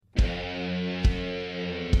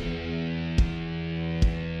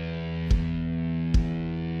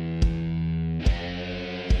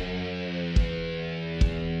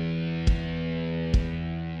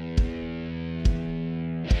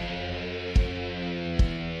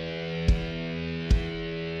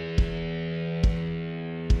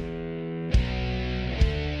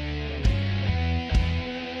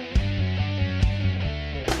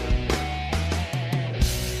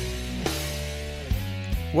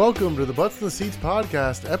Welcome to the Butts in the Seats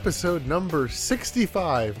podcast, episode number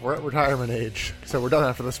 65. We're at retirement age, so we're done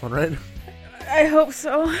after this one, right? I hope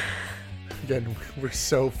so. Again, we're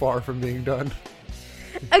so far from being done.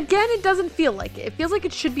 Again, it doesn't feel like it. It feels like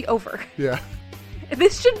it should be over. Yeah.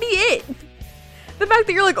 This should be it. The fact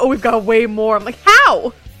that you're like, oh, we've got way more. I'm like,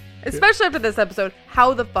 how? Especially after this episode,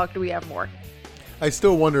 how the fuck do we have more? I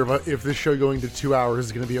still wonder if this show going to 2 hours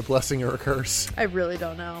is going to be a blessing or a curse. I really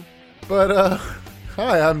don't know. But,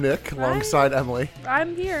 hi, I'm Nick, alongside Emily.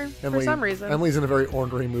 I'm here for some reason. Emily's in a very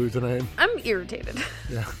ornery mood tonight. I'm irritated.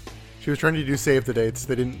 Yeah. She was trying to do save the dates.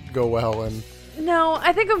 They didn't go well, and... No,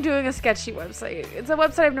 I think I'm doing a sketchy website. It's a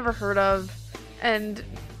website I've never heard of, and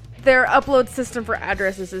their upload system for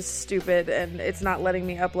addresses is stupid, and it's not letting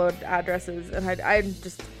me upload addresses, and I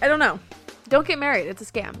don't know. Don't get married. It's a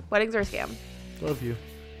scam. Weddings are a scam. Love you.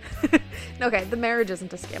 Okay, the marriage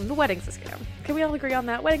isn't a scam. The wedding's a scam. Can we all agree on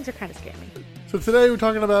that? Weddings are kind of scammy. So today we're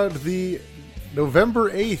talking about the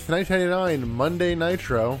November 8th, 1999 Monday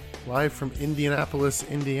Nitro, live from Indianapolis,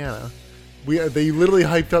 Indiana. They literally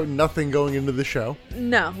hyped up nothing going into the show.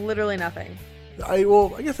 No, literally nothing. I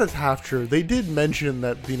guess that's half true. They did mention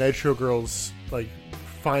that the Nitro Girls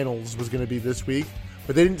finals was going to be this week,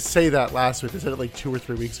 but they didn't say that last week. They said it 2 or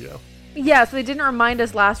 3 weeks ago. Yeah, so they didn't remind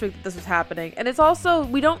us last week that this was happening. And it's also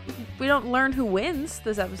we don't learn who wins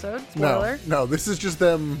this episode. Spoiler. No, this is just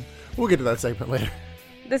them. We'll get to that segment later.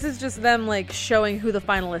 This is just them showing who the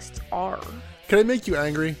finalists are. Can I make you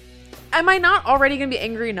angry? Am I not already going to be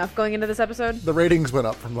angry enough going into this episode? The ratings went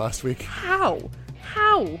up from last week. How?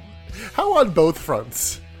 How on both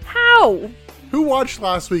fronts? How? Who watched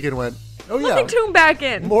last week and went, oh yeah, let me tune back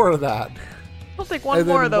in. More of that. I'll take one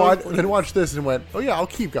more of those. Then watch this and went, oh yeah, I'll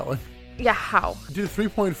keep going. Yeah, how? Did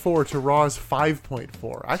 3.4 to Raw's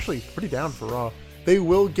 5.4. Actually, pretty down for Raw. They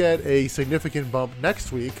will get a significant bump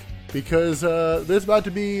next week because there's about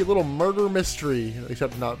to be a little murder mystery,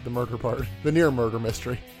 except not the murder part, the near murder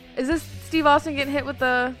mystery. Is this Steve Austin getting hit with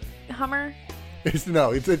the Hummer? It's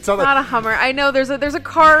not a Hummer. I know there's a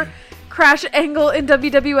car crash angle in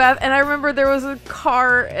WWF, and I remember there was a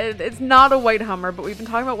car, and it's not a white Hummer, but we've been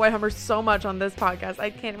talking about white Hummers so much on this podcast,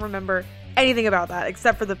 I can't remember anything about that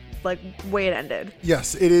except for the way it ended.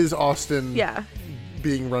 Yes, it is Austin. Yeah.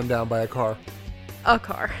 Being run down by a car. A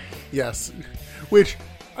car. Yes, which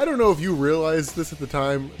I don't know if you realized this at the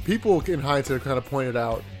time. People in hindsight kind of pointed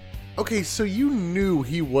out. Okay, so you knew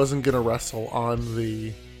he wasn't gonna wrestle on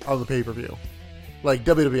the pay-per-view, like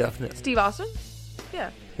WWF knew. Steve Austin?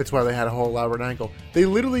 Yeah. That's why they had a whole elaborate angle. They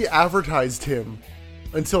literally advertised him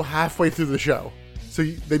until halfway through the show, so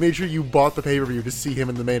they made sure you bought the pay-per-view to see him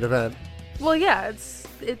in the main event. Well, yeah,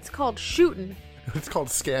 it's called shooting. It's called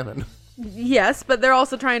scamming. Yes, but they're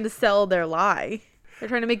also trying to sell their lie. They're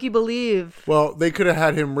trying to make you believe. Well, they could have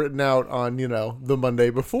had him written out on, the Monday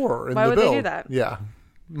before in the bill. Why would they do that? Yeah.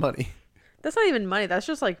 Money. That's not even money. That's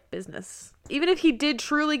just business. Even if he did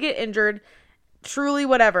truly get injured, truly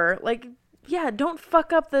whatever, yeah, don't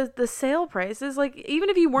fuck up the sale prices. Even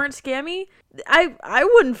if you weren't scammy, I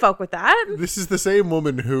wouldn't fuck with that. This is the same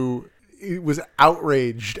woman who was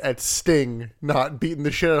outraged at Sting not beating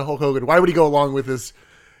the shit out of Hulk Hogan. Why would he go along with this?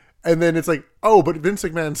 And then it's but Vince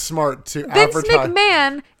McMahon's smart to advertise. Vince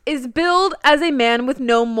McMahon is billed as a man with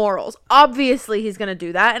no morals. Obviously, he's going to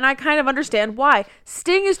do that, and I kind of understand why.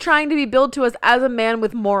 Sting is trying to be billed to us as a man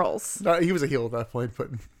with morals. No, he was a heel at that point, but...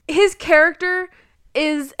 His character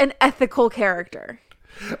is an ethical character.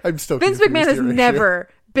 I'm still Vince McMahon has never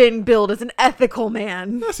been billed as an ethical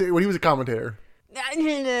man. Yes, when he was a commentator.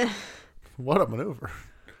 What a maneuver.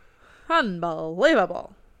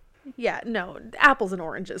 Unbelievable. Yeah, no, apples and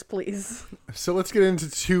oranges, please. So let's get into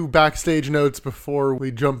 2 backstage notes before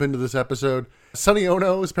we jump into this episode. Sonny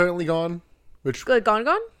Ono is apparently gone. Which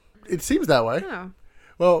Gone? It seems that way. Oh.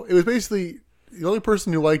 Well, it was basically, the only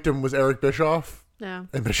person who liked him was Eric Bischoff. Yeah.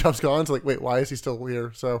 And Bischoff's gone, so wait, why is he still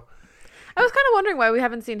here? So I was kind of wondering why we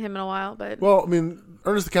haven't seen him in a while, but... Well,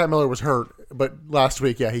 Ernest the Cat Miller was hurt, but last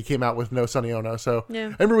week, yeah, he came out with no Sonny Ono, so... Yeah.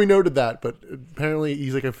 I remember we noted that, but apparently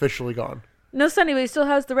he's officially gone. No Sonny, but he still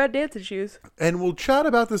has the red dancing shoes. And we'll chat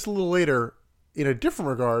about this a little later in a different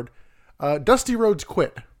regard. Dusty Rhodes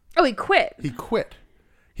quit. Oh, he quit? He quit.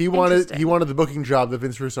 He wanted the booking job that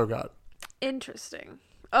Vince Russo got. Interesting.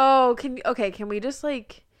 Oh, can we just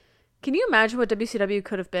can you imagine what WCW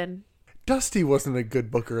could have been? Dusty wasn't a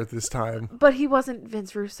good booker at this time. But he wasn't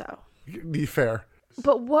Vince Russo. Be fair.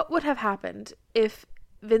 But what would have happened if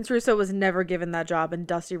Vince Russo was never given that job and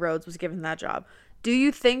Dusty Rhodes was given that job? Do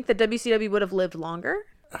you think that WCW would have lived longer?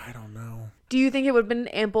 I don't know. Do you think it would have been an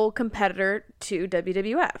ample competitor to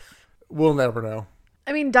WWF? We'll never know.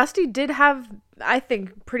 Dusty did have I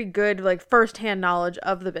think, pretty good, like, first-hand knowledge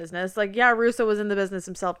of the business. Like, yeah, Russo was in the business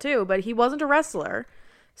himself, too, but he wasn't a wrestler.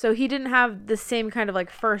 So he didn't have the same kind of, like,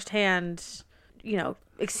 first-hand,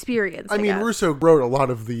 experience, I mean, guess. Russo wrote a lot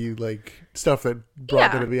of the, like, stuff that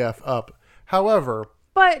brought WWF up. However...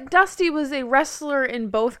 But Dusty was a wrestler in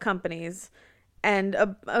both companies. And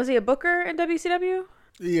was he a booker in WCW?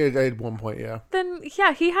 Yeah, at one point, yeah. Then,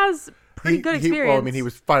 yeah, he has pretty good experience. He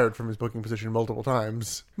was fired from his booking position multiple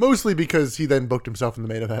times. Mostly because he then booked himself in the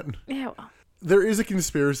main event. Yeah, well. There is a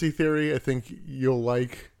conspiracy theory I think you'll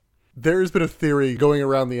like. There's been a theory going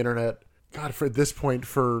around the internet, God, for at this point,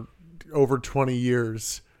 for over 20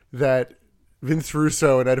 years, that Vince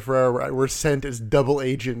Russo and Ed Ferrara were sent as double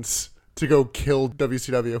agents to go kill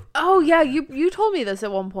WCW. Oh, yeah, you told me this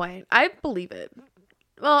at one point. I believe it.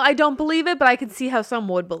 Well, I don't believe it, but I can see how some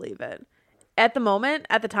would believe it. At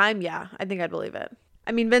the time, yeah, I think I'd believe it.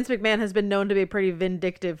 I mean, Vince McMahon has been known to be a pretty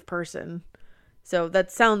vindictive person. So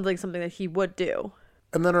that sounds like something that he would do.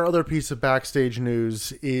 And then our other piece of backstage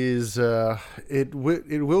news is it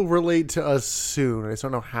will relate to us soon. I just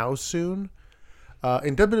don't know how soon.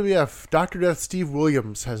 In WWF, Dr. Death Steve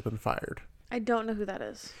Williams has been fired. I don't know who that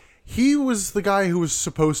is. He was the guy who was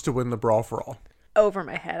supposed to win the Brawl for All. Over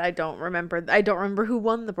my head. I don't remember who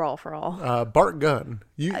won the Brawl for All. Bart Gunn.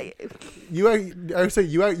 You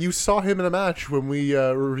saw him in a match when we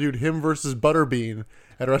reviewed him versus Butterbean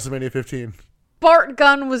at WrestleMania 15. Bart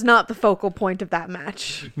Gunn was not the focal point of that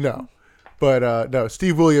match. No. But no,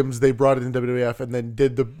 Steve Williams, they brought it in WWF and then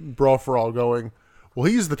did the Brawl for All going, well,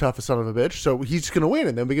 he's the toughest son of a bitch, so he's going to win,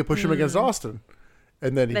 and then we can push him against Austin.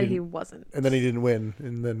 And then he wasn't. And then he didn't win.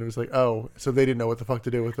 And then it was like, oh, so they didn't know what the fuck to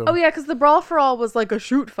do with him. Oh, yeah, because the Brawl for All was like a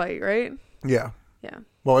shoot fight, right? Yeah. Yeah.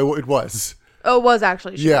 Well, it was. Oh, it was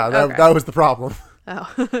actually shoot. Yeah, that was the problem.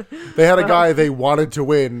 Oh. They had a guy they wanted to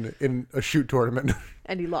win in a shoot tournament.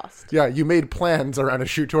 And he lost. Yeah, you made plans around a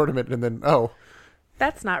shoot tournament and then,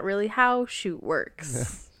 That's not really how shoot works. Yeah.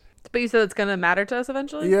 But you said it's going to matter to us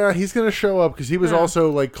eventually? Yeah, he's going to show up because he was also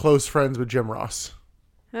like close friends with Jim Ross.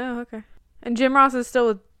 Oh, okay. And Jim Ross is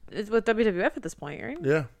still with WWF at this point, right?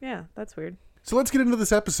 Yeah. Yeah, that's weird. So let's get into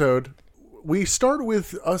this episode. We start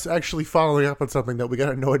with us actually following up on something that we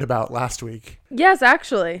got annoyed about last week. Yes,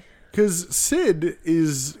 actually. Because Sid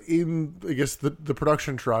is in, I guess, the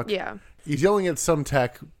production truck. Yeah. He's yelling at some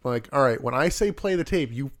tech, like, all right, when I say play the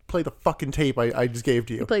tape, you play the fucking tape I just gave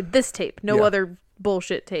to you. You played this tape, no other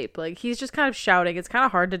bullshit tape. Like, he's just kind of shouting. It's kind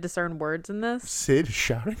of hard to discern words in this. Sid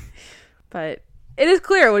shouting? But it is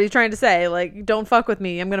clear what he's trying to say. Like, don't fuck with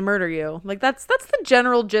me. I'm going to murder you. Like, that's the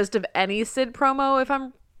general gist of any Sid promo, if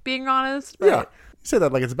I'm being honest. But yeah. You say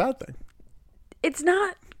that like it's a bad thing. It's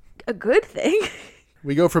not a good thing.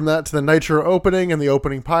 We go from that to the Nitro opening and the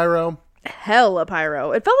opening pyro. Hella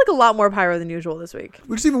pyro. It felt like a lot more pyro than usual this week.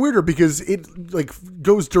 Which is even weirder because it like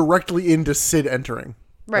goes directly into Sid entering.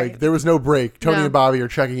 Right. Like, there was no break. Tony and Bobby are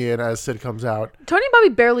checking in as Sid comes out. Tony and Bobby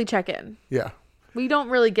barely check in. Yeah. We don't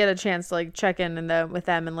really get a chance to like check in with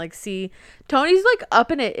them and like see. Tony's like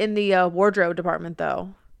up in it in the wardrobe department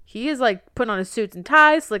though. He is like putting on his suits and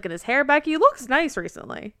ties, slicking his hair back. He looks nice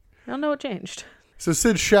recently. I don't know what changed. So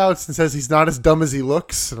Sid shouts and says he's not as dumb as he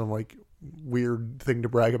looks. And I'm like, weird thing to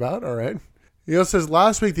brag about. All right. He also says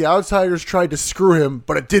last week the Outsiders tried to screw him,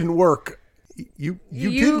 but it didn't work. You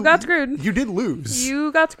got screwed. You did lose.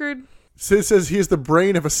 You got screwed. Sid says he is the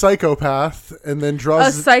brain of a psychopath and then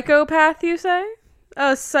draws... A psychopath, you say?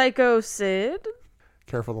 A psycho Sid?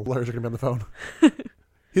 Careful, the lawyers are going to be on the phone.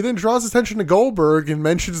 He then draws attention to Goldberg and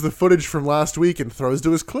mentions the footage from last week and throws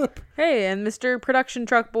to his clip. Hey, and Mr. Production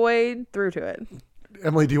Truck Boy threw to it.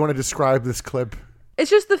 Emily, do you want to describe this clip? It's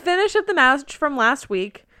just the finish of the match from last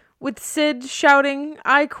week with Sid shouting,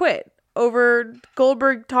 I quit, over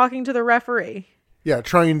Goldberg talking to the referee. Yeah,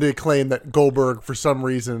 trying to claim that Goldberg, for some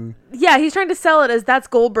reason... Yeah, he's trying to sell it as that's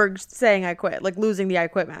Goldberg saying I quit, like losing the I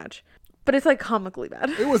quit match. But it's like comically bad.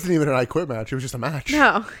 It wasn't even an I quit match. It was just a match.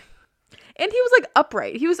 No. And he was like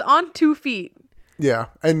upright. He was on 2 feet. Yeah,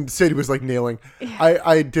 and Sid was like kneeling. Yeah.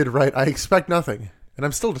 I did right. I expect nothing. And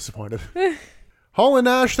I'm still disappointed. Hall and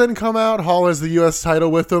Nash then come out. Hall has the U.S.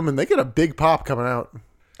 title with them, and they get a big pop coming out.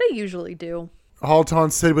 They usually do. Hall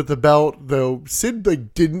taunts Sid with the belt, though Sid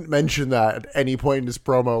like didn't mention that at any point in his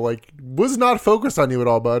promo. Like, was not focused on you at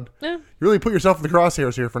all, bud. Yeah. You really put yourself in the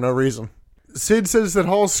crosshairs here for no reason. Sid says that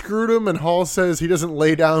Hall screwed him, and Hall says he doesn't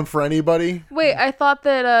lay down for anybody. Wait, I thought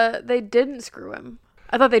that they didn't screw him.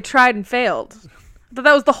 I thought they tried and failed. I thought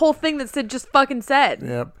that was the whole thing that Sid just fucking said.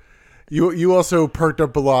 Yep. You also perked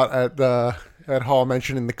up a lot at Hall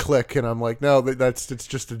mentioning the click, and I'm like, no, it's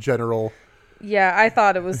just a general Yeah, I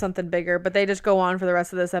thought it was something bigger, but they just go on for the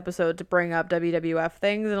rest of this episode to bring up WWF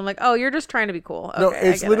things, and I'm like, oh, you're just trying to be cool. Okay, No,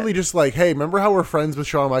 it's literally it. just like, hey, remember how we're friends with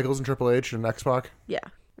Shawn Michaels and Triple H and X-Pac? Yeah.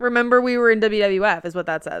 Remember we were in WWF is what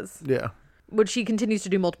that says. Yeah. Which she continues to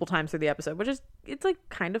do multiple times through the episode, which is, it's like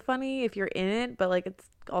kind of funny if you're in it, but like it's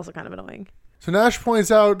also kind of annoying. So Nash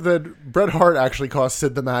points out that Bret Hart actually cost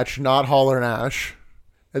Sid the match, not Hall or Nash.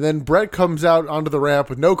 And then Bret comes out onto the ramp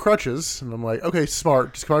with no crutches. And I'm like, okay,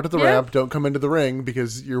 smart. Just come out to the ramp. Don't come into the ring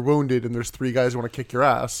because you're wounded and there's 3 guys who want to kick your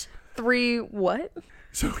ass. 3 what?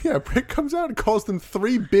 So yeah, Bret comes out and calls them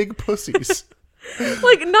 3 big pussies.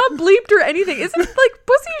 Like, not bleeped or anything. Isn't, like,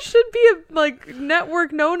 pussy should be a, like,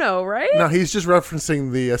 network no-no, right? No, he's just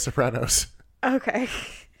referencing the Sopranos. Okay.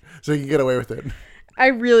 So he can get away with it. I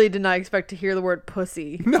really did not expect to hear the word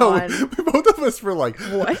pussy. No, on... both of us were like,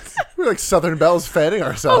 what? We're like Southern Bells fanning Oh,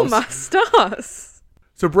 ourselves. my stars.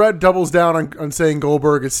 So Bret doubles down on saying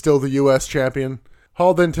Goldberg is still the U.S. champion.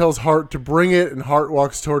 Hall then tells Hart to bring it, and Hart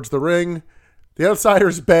walks towards the ring. The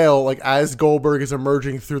outsiders bail, like, as Goldberg is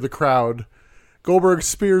emerging through the crowd. Goldberg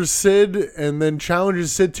spears Sid and then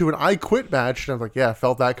challenges Sid to an I Quit match. And I'm like, yeah,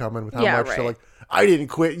 felt that coming with how much they're like, I didn't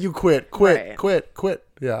quit, you quit.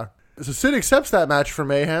 Yeah. So Sid accepts that match for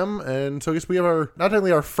Mayhem, and so I guess we have not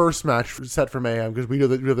only our first match set for Mayhem, because we know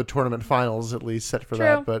that we have the tournament finals at least set for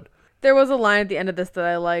that, but... There was a line at the end of this that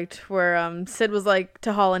I liked where Sid was like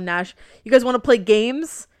to Hall and Nash, you guys want to play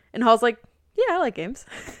games? And Hall's like, yeah, I like games.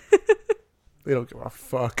 They don't give a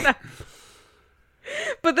fuck.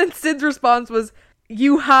 But then Sid's response was,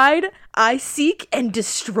 you hide, I seek, and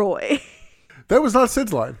destroy. That was not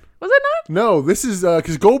Sid's line. Was it not? No, this is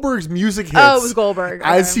because Goldberg's music hits. Oh, it was Goldberg.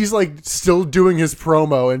 As he's like still doing his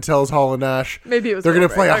promo and tells Hall and Nash, maybe it was they're going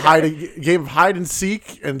to play a game of hide and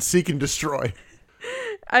seek and destroy.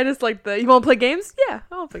 I just like you want to play games? Yeah,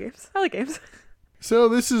 I want to play games. I like games. So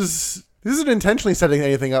this isn't intentionally setting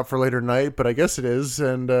anything up for later tonight, but I guess it is,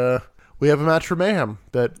 and we have a match for Mayhem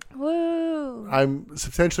that Woo. I'm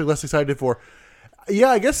substantially less excited for. Yeah,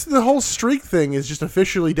 I guess the whole streak thing is just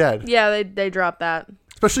officially dead. Yeah, they dropped that.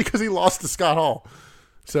 Especially because he lost to Scott Hall.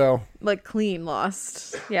 So like clean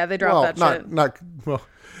lost. Yeah, they dropped that shit.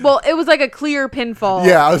 Well, it was like a clear pinfall.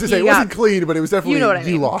 Yeah, I was gonna say it wasn't clean, but it was definitely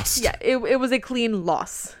you lost. Yeah, it was a clean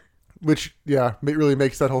loss. Which, yeah, it really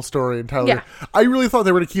makes that whole story entirely. Yeah. I really thought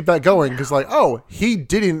they were going to keep that going because, like, oh, he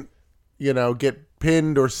didn't, get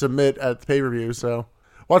pinned or submit at the pay-per-view. So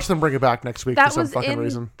watch them bring it back next week for some fucking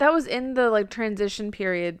reason. That was in the like transition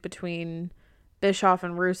period between Bischoff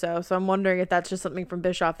and Russo. So I'm wondering if that's just something from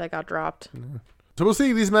Bischoff that got dropped. Yeah. So we'll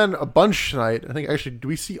see these men a bunch tonight. I think actually, do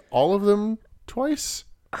we see all of them twice?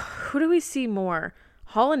 Who do we see more?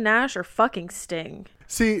 Hall and Nash or fucking Sting?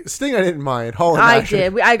 See, Sting I didn't mind. Hall and Nash. I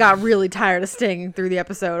did. I got really tired of Sting through the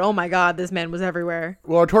episode. Oh my god, this man was everywhere.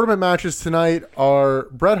 Well, our tournament matches tonight are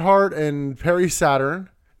Bret Hart and Perry Saturn,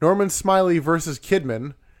 Norman Smiley versus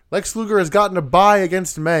Kidman. Lex Luger has gotten a bye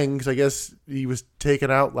against Meng because I guess he was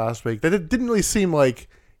taken out last week. That didn't really seem like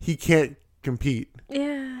he can't compete.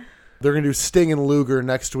 Yeah. They're going to do Sting and Luger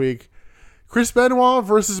next week. Chris Benoit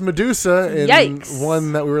versus Medusa in Yikes.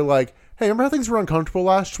 One that we were like, hey, remember how things were uncomfortable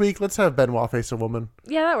last week? Let's have Benoit face a woman.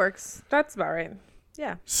 Yeah, that works. That's about right.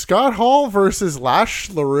 Yeah. Scott Hall versus Lash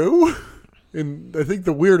LaRue in, I think,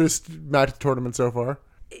 the weirdest match of the tournament so far.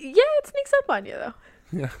 Yeah, it sneaks up on you, though.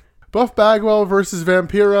 Yeah. Buff Bagwell versus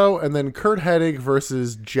Vampiro, and then Kurt Hennig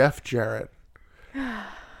versus Jeff Jarrett.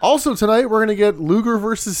 Also tonight, we're going to get Luger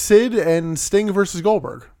versus Sid and Sting versus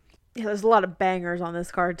Goldberg. Yeah, there's a lot of bangers on this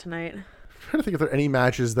card tonight. I'm trying to think if there are any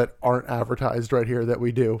matches that aren't advertised right here that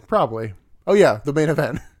we do. Probably. Oh yeah, the main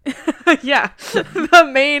event. Yeah, the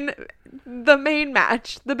main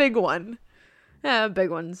match, the big one. Yeah, big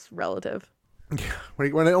one's relative.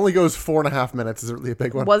 When it only goes 4.5 minutes, is it really a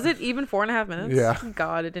big one? Was it even 4.5 minutes? Yeah.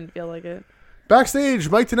 God, it didn't feel like it. Backstage,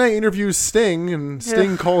 Mike Tenay interviews Sting, and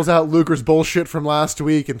Sting calls out Luger's bullshit from last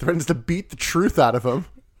week and threatens to beat the truth out of him.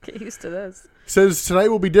 Get used to this. Says tonight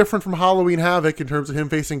will be different from Halloween Havoc in terms of him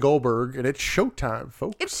facing Goldberg, and it's showtime,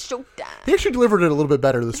 folks. It's showtime. He actually delivered it a little bit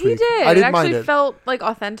better this week. He did. I didn't mind it. It actually felt like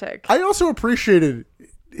authentic. I also appreciated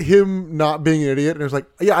him not being an idiot, and it was like,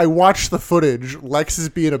 yeah, I watched the footage. Lex is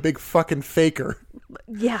being a big fucking faker.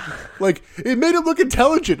 Yeah. Like, it made him look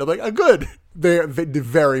intelligent. I'm like, oh, good. They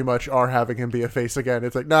very much are having him be a face again.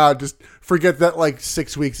 It's like, nah, just forget that, like,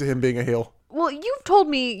 6 weeks of him being a heel. Well, you've told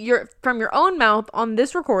me from your own mouth on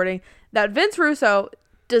this recording that Vince Russo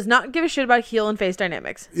does not give a shit about heel and face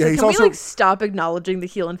dynamics. So yeah, can we stop acknowledging the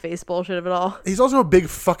heel and face bullshit of it all? He's also a big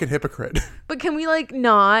fucking hypocrite. But can we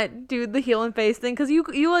not do the heel and face thing? Because you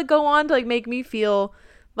go on to make me feel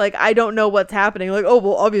Like, I don't know what's happening. Like, oh,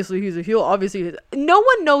 well, obviously he's a heel. Obviously, no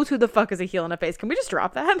one knows who the fuck is a heel and a face. Can we just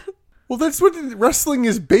drop that? Well, that's what wrestling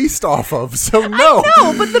is based off of, so no. I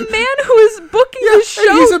know, but the man who is booking the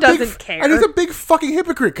show doesn't care. And he's a big fucking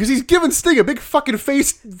hypocrite, because he's given Sting a big fucking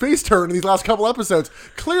face turn in these last couple episodes.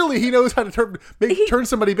 Clearly, he knows how to turn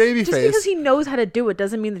somebody babyface. Just because he knows how to do it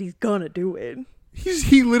doesn't mean that he's gonna do it.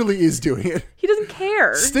 He literally is doing it. He doesn't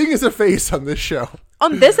care. Sting is a face on this show.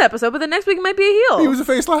 On this episode, but the next week it might be a heel. He was a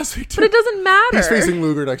face last week, too. But it doesn't matter. He's facing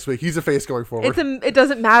Luger next week. He's a face going forward. It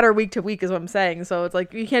doesn't matter week to week is what I'm saying. So it's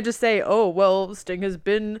like, you can't just say, oh, well, Sting has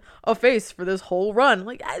been a face for this whole run.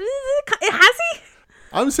 Like, has he?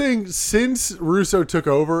 I'm saying since Russo took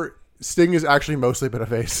over, Sting has actually mostly been a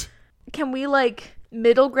face. Can we, like,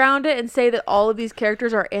 middle ground it and say that all of these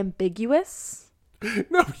characters are ambiguous?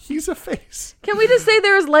 No, he's a face. Can we just say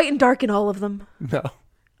there is light and dark in all of them? No.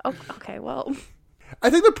 Oh, okay, well... I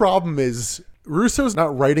think the problem is Russo's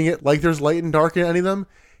not writing it like there's light and dark in any of them.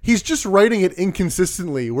 He's just writing it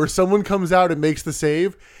inconsistently, where someone comes out and makes the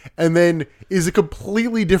save and then is a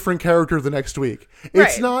completely different character the next week.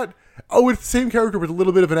 It's not, oh, it's the same character with a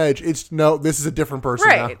little bit of an edge. It's, no, this is a different person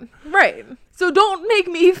now. Right. So don't make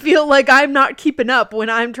me feel like I'm not keeping up when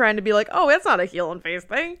I'm trying to be like, oh, that's not a heel and face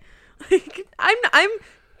thing. Like, I'm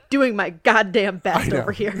doing my goddamn best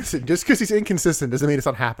over here. Listen, just because he's inconsistent doesn't mean it's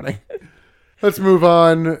not happening. Let's move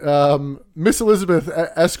on. Miss Elizabeth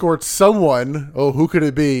escorts someone, oh, who could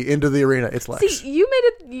it be, into the arena. It's Lex. See, you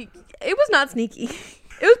made it was not sneaky. It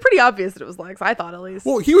was pretty obvious that it was Lex, I thought, at least.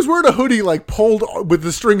 Well, he was wearing a hoodie, like, pulled, with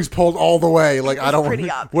the strings pulled all the way. Like, I don't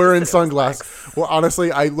want wearing sunglasses. Well,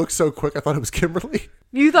 honestly, I looked so quick, I thought it was Kimberly.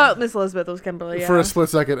 You thought Miss Elizabeth was Kimberly, yeah. For a split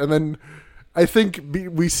second. And then I think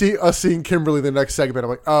we see us seeing Kimberly in the next segment.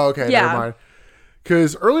 I'm like, oh, okay, never mind.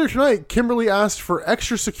 Because earlier tonight, Kimberly asked for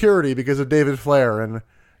extra security because of David Flair, and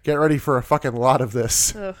get ready for a fucking lot of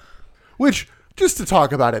this. Ugh. Which, just to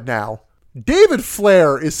talk about it now, David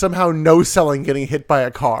Flair is somehow no-selling getting hit by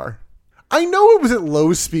a car. I know it was at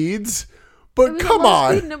low speeds, but come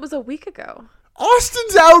on. And it was a week ago.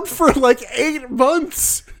 Austin's out for like 8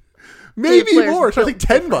 months. Maybe more. I think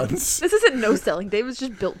 10 months. This isn't no-selling. David's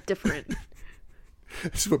just built different.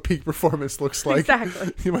 This is what peak performance looks like.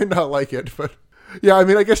 Exactly. You might not like it, but... Yeah, I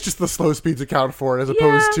mean, I guess just the slow speeds account for it, as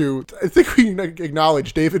opposed to... I think we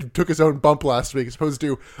acknowledge David took his own bump last week, as opposed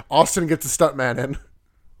to Austin gets a stuntman in.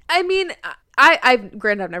 I mean,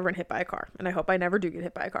 granted, I've never been hit by a car, and I hope I never do get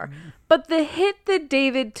hit by a car. But the hit that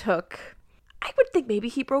David took, I would think maybe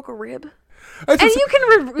he broke a rib. And you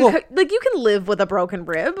can live with a broken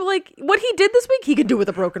rib. Like, what he did this week, he could do with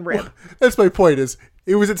a broken rib. Well, that's my point, is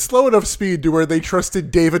it was at slow enough speed to where they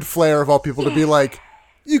trusted David Flair, of all people, to be like...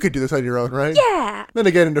 You could do this on your own, right? Yeah. Then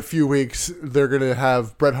again, in a few weeks, they're going to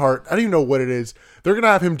have Bret Hart. I don't even know what it is. They're going to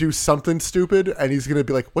have him do something stupid, and he's going to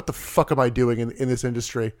be like, what the fuck am I doing in this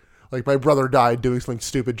industry? Like, my brother died doing something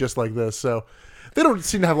stupid just like this. So they don't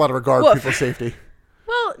seem to have a lot of regard for people's safety.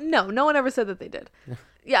 Well, no one ever said that they did.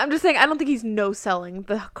 Yeah, I'm just saying, I don't think he's no-selling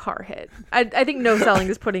the car hit. I think no-selling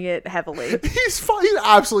is putting it heavily. He's fine. He's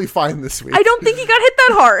absolutely fine this week. I don't think he got hit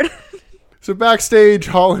that hard. So backstage,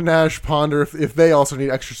 Hall and Nash ponder if they also need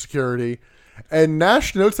extra security. And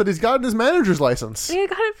Nash notes that he's gotten his manager's license. Yeah,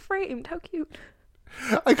 got it framed. How cute.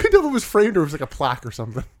 I couldn't tell if it was framed or it was like a plaque or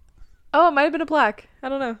something. Oh, it might have been a plaque. I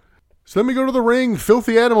don't know. So then we go to the ring.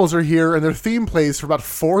 Filthy Animals are here, and their theme plays for about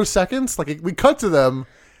 4 seconds. Like, we cut to them.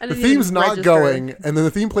 The theme's not going, and then the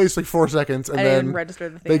theme plays for like 4 seconds, and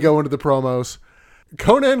then they go into the promos.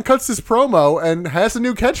 Conan cuts his promo and has a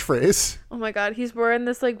new catchphrase. Oh my god, he's wearing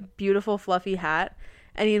this like beautiful fluffy hat,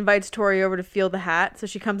 and he invites Tori over to feel the hat, so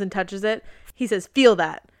she comes and touches it. He says, feel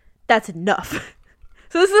that. That's enough.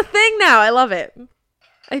 So this is a thing now. I love it.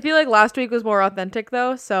 I feel like last week was more authentic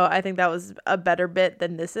though, so I think that was a better bit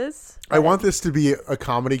than this is. I want this to be a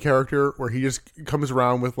comedy character where he just comes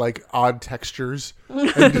around with like odd textures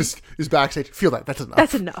and just is backstage. Feel that. That's enough.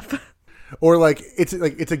 That's enough. Or like it's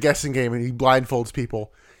a guessing game and he blindfolds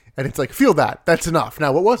people and it's like, feel that. That's enough.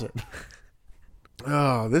 Now what was it?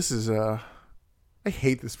 Oh, this is I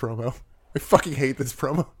hate this promo. I fucking hate this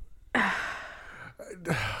promo.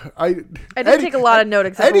 I didn't take a lot of note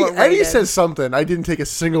except for what Ray Eddie did. says something. I didn't take a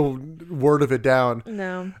single word of it down.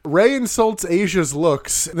 No. Ray insults Asia's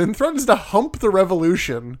looks and then threatens to hump the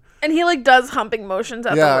Revolution. And he like does humping motions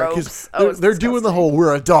at the ropes. They're doing the whole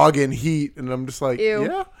we're a dog in heat, and I'm just like, ew.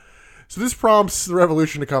 Yeah. So this prompts the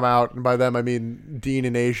Revolution to come out, and by them I mean Dean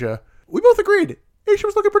and Asia. We both agreed Asia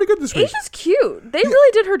was looking pretty good this week. Asia's cute. They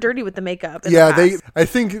really did her dirty with the makeup. I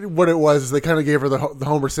think what it was is they kind of gave her the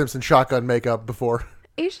Homer Simpson shotgun makeup before.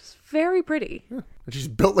 Asia's very pretty. Yeah. And she's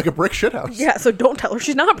built like a brick shithouse. Yeah, so don't tell her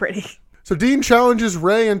she's not pretty. So Dean challenges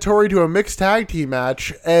Ray and Tori to a mixed tag team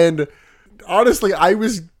match, and honestly, I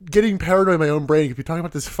was getting paranoid in my own brain. If you're talking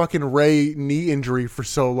about this fucking Ray knee injury for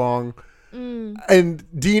so long, and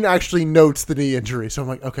Dean actually notes the knee injury, so I'm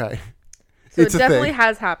like, okay, So it definitely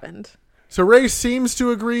has happened. So Ray seems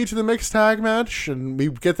to agree to the mixed tag match, and we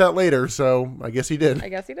get that later, so I guess he did. I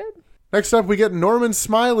guess he did. Next up, we get Norman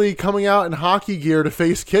Smiley coming out in hockey gear to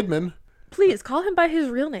face Kidman. Please, call him by his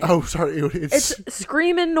real name. Oh, sorry. It's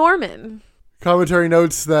Screamin' Norman. Commentary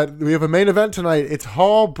notes that we have a main event tonight. It's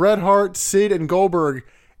Hall, Bret Hart, Sid, and Goldberg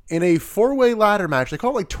in a 4-way ladder match. They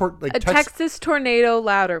call it like Texas Tornado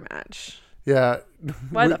ladder match. Yeah.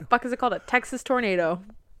 Why the fuck is it called a Texas Tornado?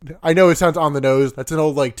 I know it sounds on the nose. That's an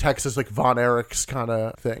old like Texas like Von Erichs kind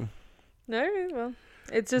of thing. No, well,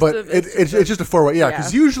 it's just. But it's just a 4-way. Yeah,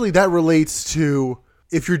 because usually that relates to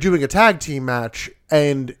if you're doing a tag team match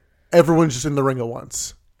and everyone's just in the ring at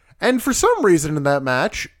once. And for some reason in that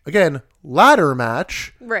match, again, ladder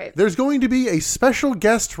match, right? There's going to be a special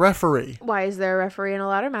guest referee. Why is there a referee in a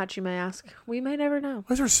ladder match, you may ask? We may never know.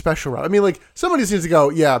 Why is there a special referee? I mean, like, somebody seems to go,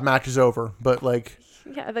 yeah, match is over. But, like...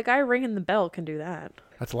 Yeah, the guy ringing the bell can do that.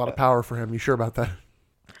 That's a lot of power for him. You sure about that?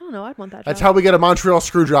 I don't know. I'd want that That's job. how we get a Montreal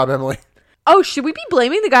screw job, Emily. Oh, should we be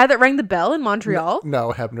blaming the guy that rang the bell in Montreal?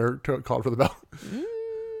 No, Hebner called for the bell.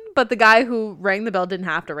 But the guy who rang the bell didn't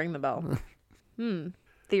have to ring the bell.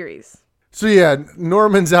 Theories. So yeah,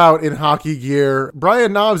 Norman's out in hockey gear.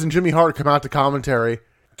 Brian Knobbs and Jimmy Hart come out to commentary.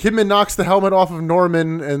 Kidman knocks the helmet off of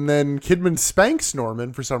Norman, and then Kidman spanks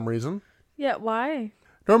Norman for some reason. Yeah, why?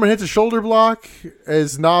 Norman hits a shoulder block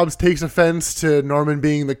as Knobbs takes offense to Norman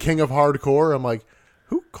being the king of hardcore. I'm like,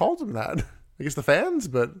 who called him that? I guess the fans,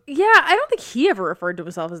 but... Yeah, I don't think he ever referred to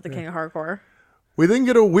himself as the king of hardcore. We then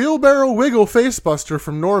get a wheelbarrow wiggle facebuster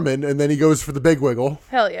from Norman, and then he goes for the big wiggle.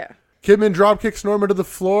 Hell yeah. Kidman dropkicks Norman to the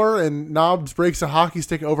floor, and Knobbs breaks a hockey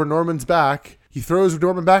stick over Norman's back. He throws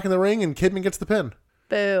Norman back in the ring, and Kidman gets the pin.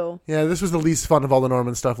 Boo. Yeah, this was the least fun of all the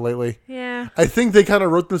Norman stuff lately. Yeah. I think they kind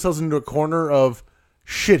of wrote themselves into a corner of,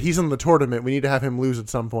 shit, he's in the tournament. We need to have him lose at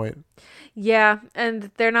some point. Yeah, and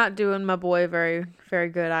they're not doing my boy very, very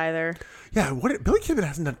good either. Yeah, Billy Kidman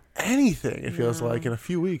hasn't done anything, it feels like, in a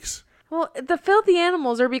few weeks. Well, the filthy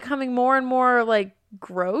animals are becoming more and more, like,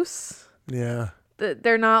 gross. Yeah.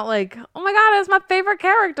 They're not like, oh my god, that's my favorite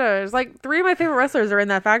characters. Like 3 of my favorite wrestlers are in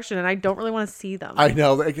that faction, and I don't really want to see them. I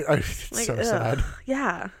know, it's like, so ugh. sad.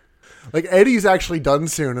 Yeah, like Eddie's actually done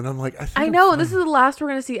soon, and I'm like, I know. This is the last we're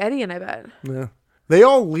gonna see Eddie in. I bet. Yeah, they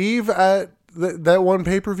all leave at that one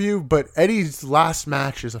pay-per-view, but Eddie's last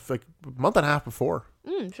match is like a month and a half before.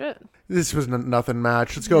 Shit. This was nothing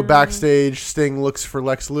match. Let's go backstage. Sting looks for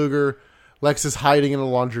Lex Luger. Lex is hiding in a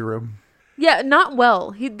laundry room. Yeah, not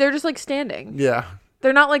well. They're just like standing. Yeah.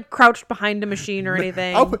 They're not like crouched behind a machine or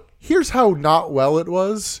anything. Here's how not well it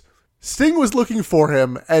was. Sting was looking for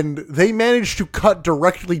him, and they managed to cut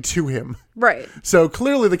directly to him. Right. So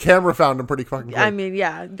clearly the camera found him pretty fucking quick. I mean,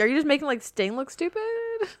 yeah. Are you just making like Sting look stupid?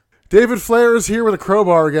 David Flair is here with a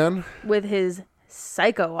crowbar again. With his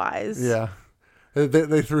psycho eyes. Yeah.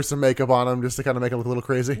 They threw some makeup on him just to kind of make it look a little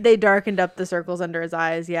crazy. They darkened up the circles under his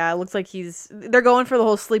eyes. Yeah, it looks like they're going for the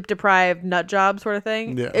whole sleep-deprived nut job sort of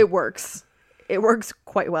thing. Yeah. It works. It works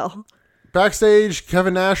quite well. Backstage,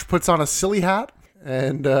 Kevin Nash puts on a silly hat,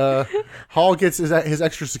 and Hall gets his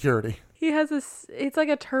extra security. He has it's like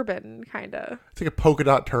a turban, kind of. It's like a polka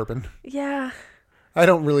dot turban. Yeah. I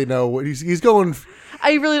don't really know what he's going.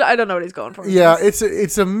 I don't know what he's going for. Yeah,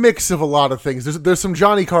 it's a mix of a lot of things. There's some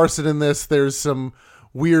Johnny Carson in this. There's some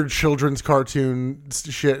weird children's cartoon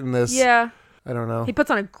shit in this. Yeah. I don't know. He puts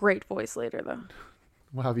on a great voice later, though.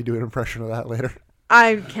 We'll have you do an impression of that later.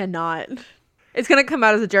 I cannot. It's going to come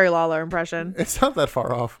out as a Jerry Lawler impression. It's not that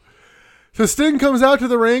far off. So Sting comes out to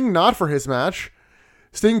the ring, not for his match.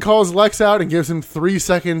 Sting calls Lex out and gives him 3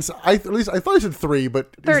 seconds. I thought he said 3,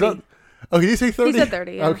 but 30. Oh, did he say 30? He said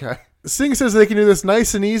 30, yeah. Okay. Sting says they can do this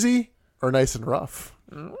nice and easy or nice and rough.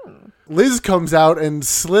 Liz comes out and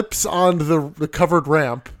slips on the covered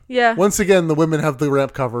ramp. Yeah. Once again, the women have the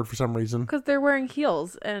ramp covered for some reason. Because they're wearing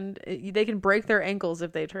heels, and they can break their ankles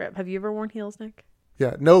if they trip. Have you ever worn heels, Nick?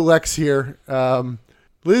 Yeah, no Lex here.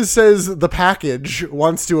 Liz says the package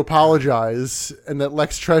wants to apologize and that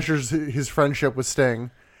Lex treasures his friendship with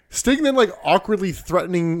Sting. Sting then awkwardly,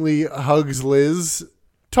 threateningly hugs Liz,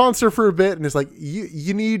 taunts her for a bit, and is like,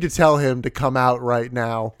 you need to tell him to come out right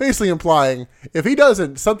now. Basically implying, if he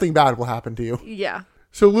doesn't, something bad will happen to you. Yeah.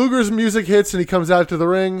 So Luger's music hits and he comes out to the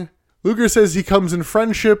ring. Luger says he comes in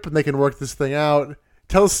friendship and they can work this thing out.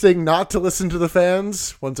 Tells Sting not to listen to the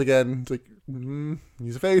fans. Once again,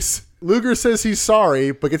 He's a face. Luger says he's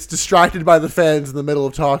sorry, but gets distracted by the fans in the middle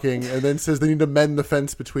of talking, and then says they need to mend the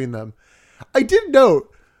fence between them. I did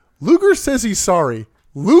note, Luger says he's sorry.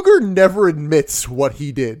 Luger never admits what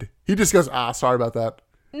he did. He just goes, sorry about that.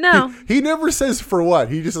 No. He never says for what.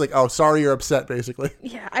 He just like, oh, sorry you're upset, basically.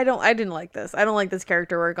 Yeah, I didn't like this. I don't like this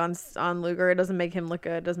character work on Luger. It doesn't make him look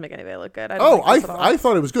good. It doesn't make anybody look good. I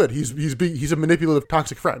thought it was good. He's a manipulative,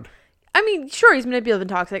 toxic friend. I mean, sure, he's manipulative and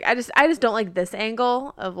toxic. I just don't like this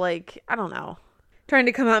angle of, like, I don't know, trying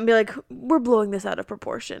to come out and be like, we're blowing this out of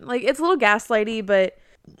proportion. Like, it's a little gaslighty, but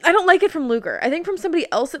I don't like it from Luger. I think from somebody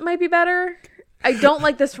else it might be better. I don't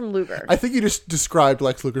like this from Luger. I think you just described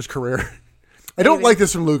Lex Luger's career. I don't like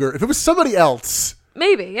this from Luger. If it was somebody else,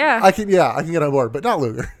 maybe, yeah. I can get on board, but not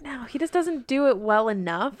Luger. No, he just doesn't do it well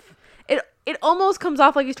enough. It almost comes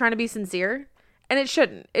off like he's trying to be sincere, and it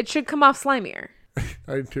shouldn't. It should come off slimier.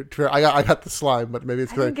 I got the slime, but maybe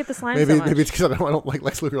it's because I didn't get the slime maybe so much. maybe it's because I don't like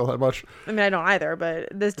Lex Luger all that much. I mean, I don't either, but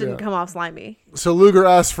this didn't come off slimy. So Luger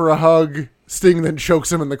asks for a hug. Sting then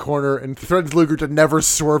chokes him in the corner and threatens Luger to never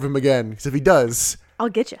swerve him again. Because if he does, I'll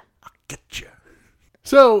get you. I'll get you.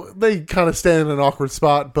 So they kind of stand in an awkward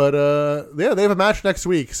spot, but they have a match next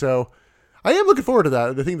week. So I am looking forward to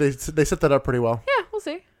that. I think they set that up pretty well. Yeah, we'll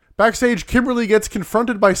see. Backstage, Kimberly gets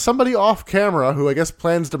confronted by somebody off camera who I guess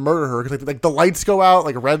plans to murder her because like the lights go out,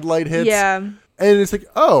 like a red light hits. Yeah. And it's like,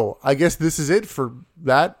 oh, I guess this is it for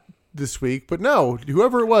that this week. But no,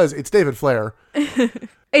 whoever it was, it's David Flair.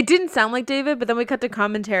 It didn't sound like David, but then we cut to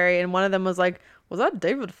commentary and one of them was like, was that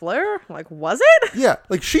David Flair? Like, was it? Yeah,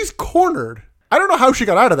 like she's cornered. I don't know how she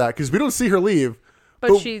got out of that because we don't see her leave.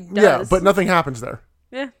 But she does. Yeah, but nothing happens there.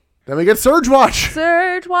 Yeah. Then we get Surge Watch.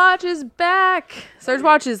 Surge Watch is back. Surge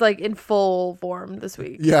Watch is like in full form this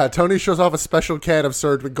week. Yeah, Tony shows off a special can of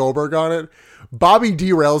Surge with Goldberg on it. Bobby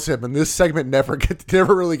derails him, and this segment never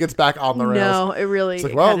really gets back on the rails. No, it really it's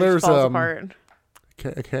like, well, there's falls apart.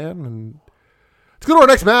 A can, and let's go to our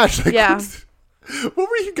next match. Like, yeah. What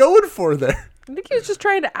were you going for there? I think he was just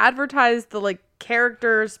trying to advertise the like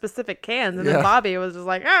character specific cans, and then Bobby was just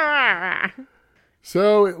like, ah.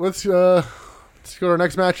 So let's go to our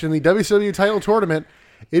next match in the WCW title tournament.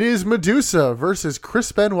 It is Medusa versus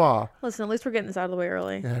Chris Benoit. Listen, at least we're getting this out of the way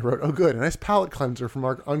early. Yeah, I wrote, oh good, a nice palate cleanser from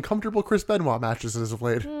our uncomfortable Chris Benoit matches as of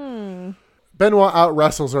late. Benoit out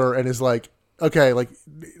wrestles her and is like, okay, like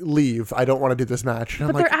leave. I don't want to do this match.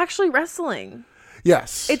 And but they're actually wrestling.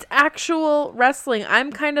 Yes. It's actual wrestling.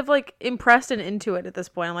 I'm kind of like impressed and into it at this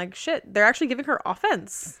point. I'm like, shit, they're actually giving her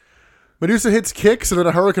offense. Medusa hits kicks and then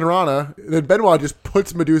a Hurricane Rana. And then Benoit just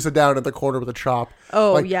puts Medusa down in the corner with a chop.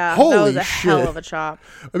 Oh, like, yeah. Holy that was a shit. hell of a chop.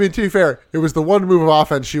 I mean, to be fair, it was the one move of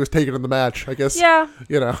offense she was taking in the match, I guess. Yeah.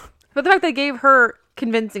 You know. But the fact they gave her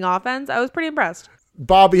convincing offense, I was pretty impressed.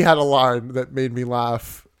 Bobby had a line that made me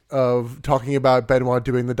laugh of talking about Benoit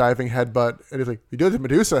doing the diving headbutt. And he's like, you do it to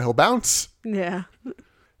Medusa, he'll bounce. Yeah.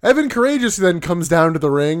 Evan Courageous then comes down to the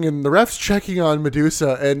ring, and the ref's checking on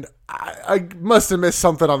Medusa, and I must have missed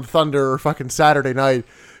something on Thunder or fucking Saturday night,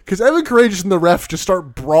 because Evan Courageous and the ref just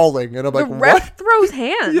start brawling, and I'm like, the ref what? throws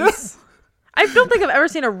hands. Yeah. I don't think I've ever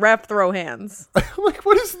seen a ref throw hands. I'm like,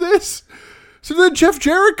 what is this? So then Jeff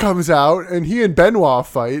Jarrett comes out, and he and Benoit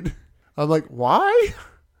fight. I'm like, why?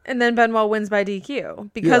 And then Benoit wins by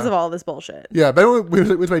DQ because of all this bullshit. Yeah, Benoit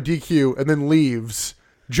wins by DQ, and then leaves.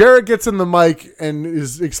 Jarrett gets in the mic and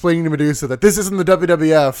is explaining to Medusa that this isn't the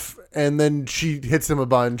WWF, and then she hits him a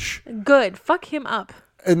bunch. Good. Fuck him up.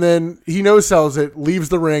 And then he no-sells it, leaves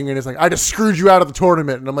the ring, and is like, I just screwed you out of the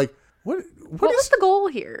tournament. And I'm like, what was the goal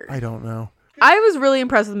here? I don't know. I was really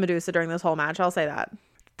impressed with Medusa during this whole match. I'll say that.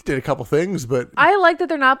 Did a couple things, but I like that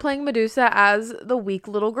they're not playing Medusa as the weak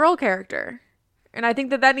little girl character. And I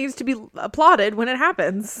think that needs to be applauded when it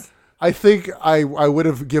happens. I think I would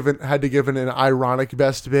have had to give an ironic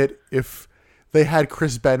best bit if they had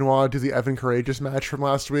Chris Benoit do the Evan Courageous match from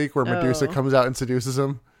last week where Medusa comes out and seduces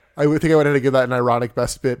him. I would have had to give that an ironic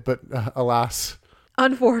best bit, but alas.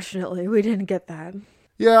 Unfortunately, we didn't get that.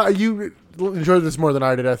 Yeah, you enjoyed this more than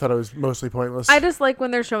I did. I thought it was mostly pointless. I just like when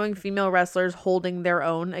they're showing female wrestlers holding their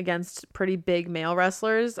own against pretty big male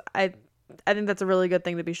wrestlers. I think that's a really good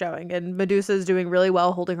thing to be showing. And Medusa is doing really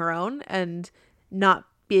well holding her own and not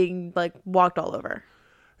being like walked all over.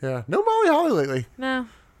 Yeah. No Molly Holly lately. No.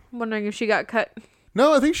 I'm wondering if she got cut.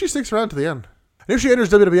 No, I think she sticks around to the end. I know she enters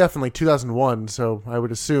WWF in like 2001, so I would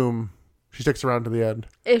assume she sticks around to the end.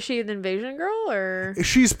 Is she an Invasion girl or?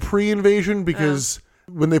 She's pre-Invasion because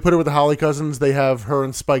when they put her with the Holly cousins, they have her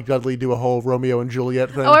and Spike Dudley do a whole Romeo and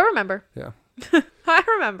Juliet thing. Oh, I remember. Yeah. I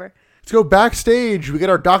remember. Let's go backstage. We get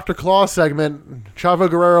our Dr. Claw segment. Chavo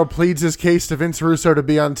Guerrero pleads his case to Vince Russo to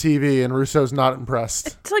be on TV, and Russo's not impressed.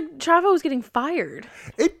 It's like Chavo was getting fired.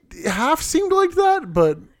 It half seemed like that,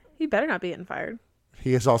 but He better not be getting fired.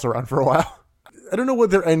 he is also around for a while. I don't know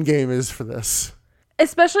what their end game is for this.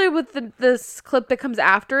 Especially with this clip that comes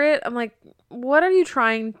after it. I'm like, what are you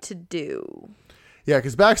trying to do? Yeah,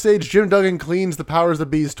 because backstage, Jim Duggan cleans the Powers That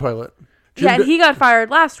Be's toilet. And he got fired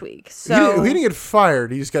last week. So He didn't get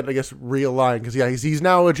fired. He just got, I guess, realigned because he's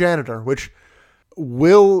now a janitor, which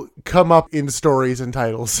will come up in stories and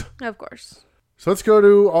titles. Of course. So let's go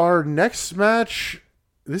to our next match.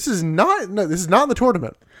 This is not in the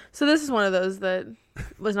tournament. So this is one of those that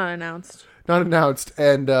was not announced. Not announced.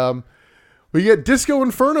 And we get Disco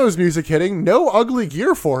Inferno's music hitting. No ugly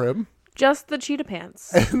gear for him. Just the cheetah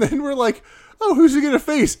pants. And then we're like, oh, who's he going to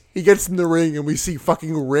face? He gets in the ring and we see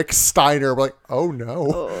fucking Rick Steiner. We're like, oh no.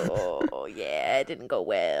 Oh, yeah, it didn't go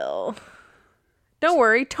well. Don't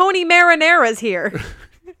worry, Tony Marinara's here.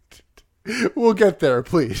 We'll get there,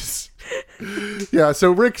 please. Yeah,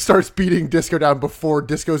 so Rick starts beating Disco down before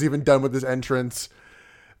Disco's even done with his entrance.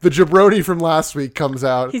 The jabroni from last week comes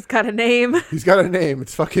out. He's got a name. He's got a name.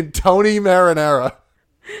 It's fucking Tony Marinara.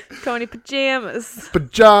 Tony Pajamas.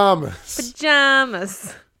 Pajamas.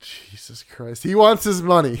 Jesus Christ. He wants his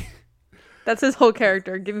money. That's his whole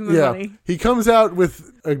character. Give him the money. He comes out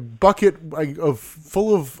with a bucket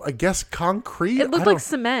full of, I guess, concrete. It looked like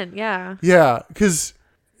cement, yeah. Yeah, because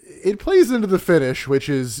it plays into the finish, which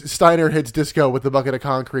is Steiner hits Disco with the bucket of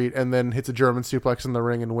concrete and then hits a German suplex in the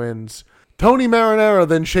ring and wins. Tony Marinara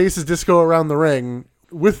then chases Disco around the ring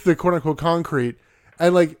with the quote-unquote concrete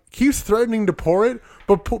and, like, keeps threatening to pour it,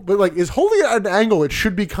 but like, is holding it at an angle it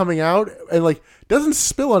should be coming out and, like, doesn't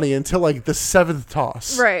spill any until, like, the 7th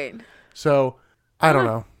toss. Right. So, I don't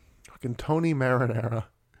know. Fucking Tony Marinara.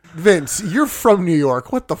 Vince, you're from New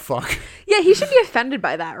York. What the fuck? Yeah, he should be offended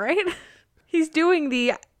by that, right? He's doing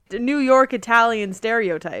the New York Italian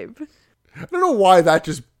stereotype. I don't know why that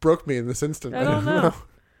just broke me in this instant. I don't know.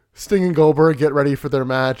 Sting and Goldberg get ready for their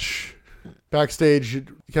match. Backstage,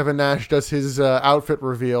 Kevin Nash does his outfit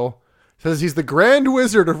reveal. Says he's the Grand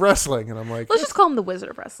Wizard of Wrestling. And I'm like... Let's just call him the Wizard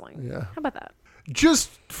of Wrestling. Yeah. How about that? Just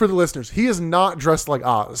for the listeners, he is not dressed like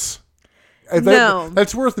Oz. No.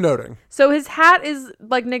 That's worth noting. So his hat is,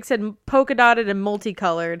 like Nick said, polka dotted and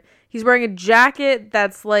multicolored. He's wearing a jacket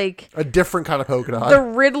that's like... A different kind of polka dot. The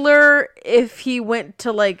Riddler if he went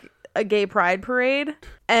to, like, a gay pride parade.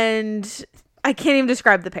 And I can't even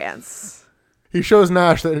describe the pants. He shows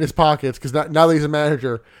Nash that in his pockets, because now that he's a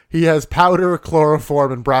manager, he has powder,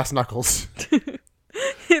 chloroform, and brass knuckles.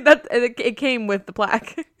 It came with the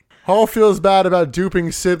plaque. Hall feels bad about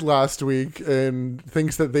duping Sid last week and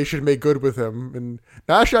thinks that they should make good with him. And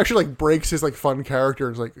Nash actually, like, breaks his, like, fun character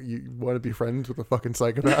and is like, you want to be friends with a fucking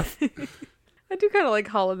psychopath? I do kind of like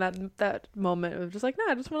Hall in that moment of just like,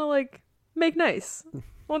 nah, I just want to, like, make nice. I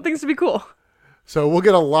want things to be cool. So we'll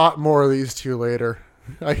get a lot more of these two later.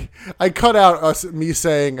 I cut out me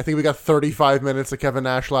saying, I think we got 35 minutes of Kevin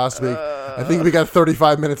Nash last week. I think we got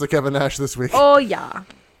 35 minutes of Kevin Nash this week. Oh, yeah.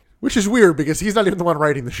 Which is weird because he's not even the one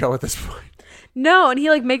writing the show at this point. No, and he,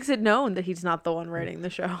 like, makes it known that he's not the one writing the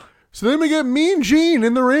show. So then we get Mean Gene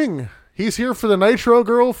in the ring. He's here for the Nitro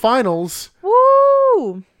Girl Finals.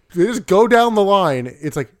 Woo! They just go down the line.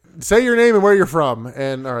 It's like, say your name and where you're from.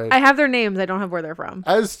 And all right. I have their names. I don't have where they're from.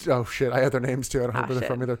 Oh, shit. I have their names, too. I don't have where they're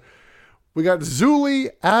from either. We got Zuli,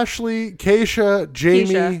 Ashley, Keisha,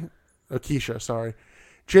 Jamie. Keisha, sorry.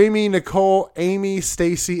 Jamie, Nicole, Amy,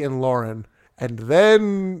 Stacy, and Lauren. And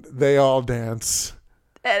then they all dance.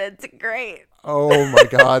 And it's great. Oh, my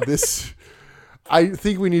God. I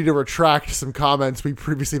think we need to retract some comments we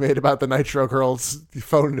previously made about the Nitro Girls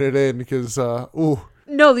phoning it in because,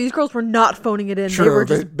 No, these girls were not phoning it in. True,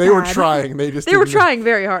 they were trying. They were trying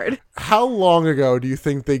very hard. How long ago do you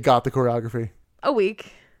think they got the choreography? A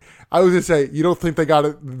week. I was going to say, you don't think they got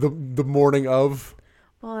it the morning of?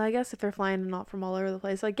 Well, I guess if they're flying not from all over the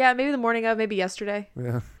place. Like, yeah, maybe the morning of, maybe yesterday.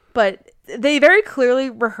 Yeah. But they very clearly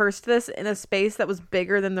rehearsed this in a space that was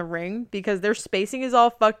bigger than the ring because their spacing is all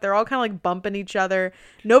fucked. They're all kind of like bumping each other.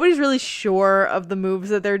 Nobody's really sure of the moves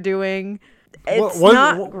that they're doing. It's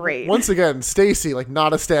not great. Once again, Stacy, like,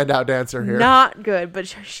 not a standout dancer here. Not good, but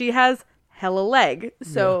she has hella leg.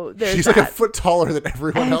 So there's She's like a foot taller than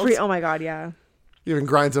everyone else. Oh my God, yeah. Even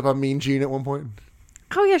grinds up on Mean Gene at one point.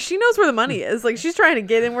 Oh yeah, she knows where the money is. Like, she's trying to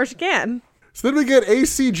get in where she can. So then we get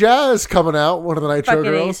AC Jazz coming out, one of the Nitro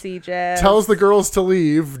Fucking girls. AC Jazz. Tells the girls to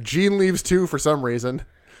leave. Gene leaves too for some reason.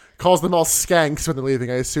 Calls them all skanks when they're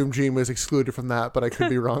leaving. I assume Gene was excluded from that, but I could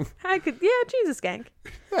be wrong. Yeah, Gene's a skank.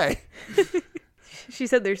 Hey. She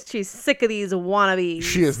said she's sick of these wannabes.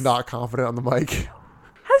 She is not confident on the mic.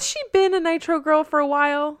 Has she been a Nitro girl for a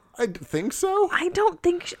while? I think so. I don't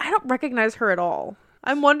recognize her at all.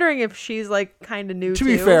 I'm wondering if she's like kind of new To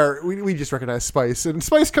be fair, we just recognize Spice, and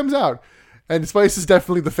Spice comes out. And Spice is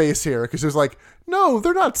definitely the face here, because there's like, no,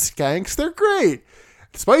 they're not skanks, they're great.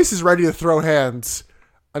 Spice is ready to throw hands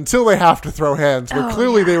until they have to throw hands, where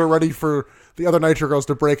clearly they were ready for the other Nitro girls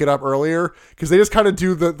to break it up earlier, because they just kind of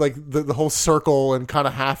do the whole circle and kind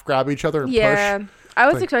of half grab each other and push.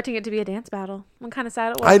 I was expecting it to be a dance battle. I'm kind of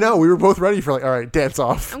sad it wasn't. I know, we were both ready for like, all right, dance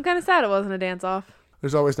off. I'm kind of sad it wasn't a dance off.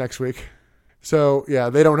 There's always next week. So, yeah,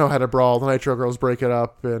 they don't know how to brawl. The Nitro girls break it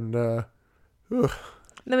up, and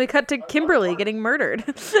Then we cut to Kimberly getting murdered.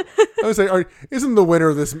 I would say, isn't the winner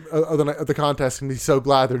of this of the contest going to be so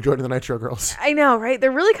glad they're joining the Nitro girls? I know, right?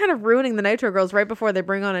 They're really kind of ruining the Nitro girls right before they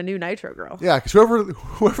bring on a new Nitro girl. Yeah, because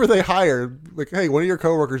whoever they hire, like, hey, one of your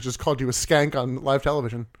coworkers just called you a skank on live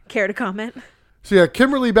television. Care to comment? So yeah,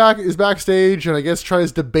 Kimberly is backstage and I guess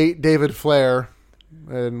tries to bait David Flair,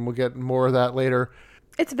 and we'll get more of that later.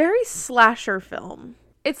 It's very slasher film.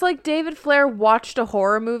 It's like David Flair watched a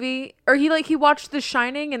horror movie, or he watched The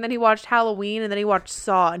Shining, and then he watched Halloween, and then he watched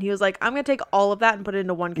Saw, and he was like, I'm going to take all of that and put it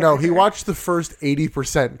into one character. No, he watched the first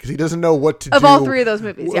 80% because he doesn't know what to do. Of all three of those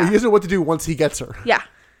movies, yeah. He doesn't know what to do once he gets her. Yeah.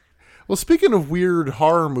 Well, speaking of weird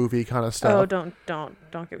horror movie kind of stuff. Oh,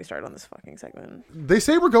 don't get me started on this fucking segment. They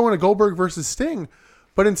say we're going to Goldberg versus Sting,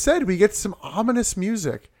 but instead we get some ominous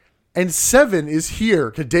music. And Seven is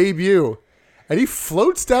here to debut. And he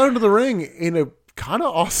floats down into the ring in a kind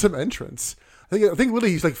of awesome entrance. I think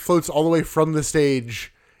literally he's like floats all the way from the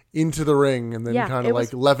stage into the ring and then kind of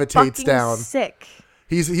like levitates down. Sick.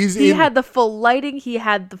 He had the full lighting. He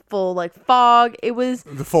had the full like fog. It was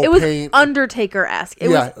paint. Undertaker-esque. It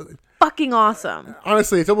was fucking awesome.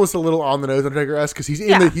 Honestly, it's almost a little on the nose Undertaker-esque because he's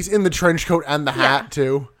in the trench coat and the hat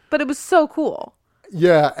too. But it was so cool.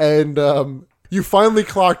 Yeah, and you finally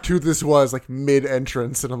clocked who this was, like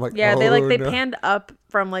mid-entrance, and I'm like, they panned up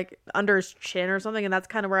from like under his chin or something, and that's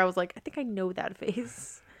kind of where I was like, I think I know that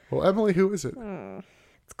face. Well, Emily, who is it?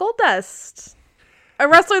 It's Goldust, a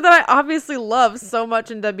wrestler that I obviously love so much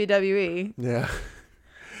in WWE. Yeah.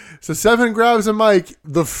 So Seven grabs a mic.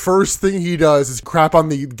 The first thing he does is crap on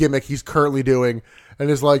the gimmick he's currently doing, and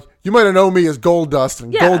is like, "You might have known me as Goldust,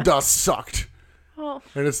 and Goldust sucked." Oh.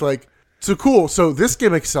 And it's like, so cool. So this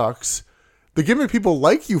gimmick sucks. The gimmick people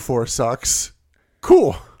like you for sucks.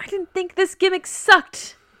 Cool. I didn't think this gimmick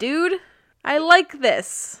sucked, dude. I like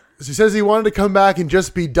this. So he says he wanted to come back and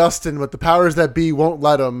just be Dustin, but the powers that be won't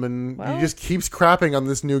let him, and he just keeps crapping on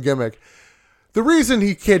this new gimmick. The reason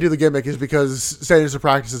he can't do the gimmick is because Standards of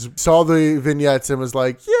Practices saw the vignettes and was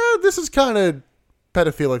like, yeah, this is kind of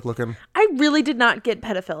pedophilic looking. I really did not get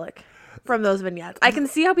pedophilic from those vignettes. I can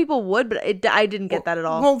see how people would, but I didn't get that at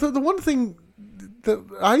all. Well, the one thing that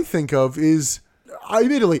I think of is, I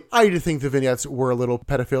did think the vignettes were a little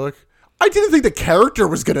pedophilic. I didn't think the character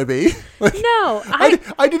was going to be. Like, no.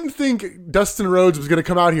 I didn't think Dustin Rhodes was going to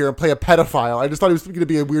come out here and play a pedophile. I just thought he was going to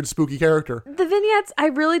be a weird, spooky character. The vignettes, I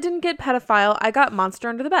really didn't get pedophile. I got monster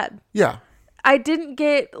under the bed. Yeah. I didn't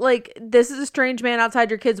get, like, this is a strange man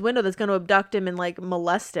outside your kid's window that's going to abduct him and, like,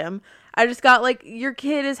 molest him. I just got, like, your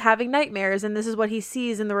kid is having nightmares, and this is what he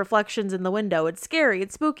sees in the reflections in the window. It's scary.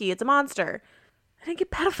 It's spooky. It's a monster. I didn't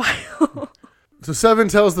get pedophile. So Seven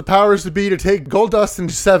tells the powers to be to take Goldust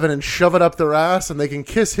and Seven and shove it up their ass, and they can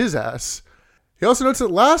kiss his ass. He also notes that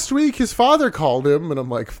last week his father called him, and I'm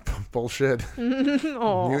like, bullshit. You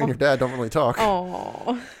and your dad don't really talk.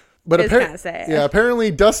 Oh. But apparently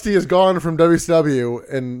Dusty is gone from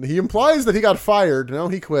WCW, and he implies that he got fired. No,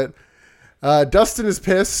 he quit. Dustin is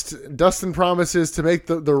pissed. Dustin promises to make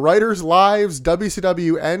the writers' lives,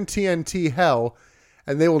 WCW and TNT hell,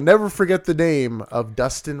 and they will never forget the name of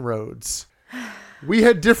Dustin Rhodes. We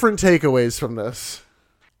had different takeaways from this.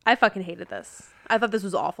 I fucking hated this. I thought this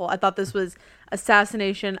was awful. I thought this was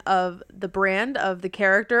assassination of the brand, of the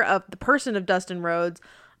character, of the person of Dustin Rhodes,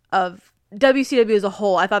 of WCW as a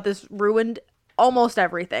whole. I thought this ruined almost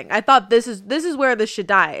everything. I thought this is where this should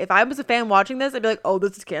die. If I was a fan watching this, I'd be like, oh,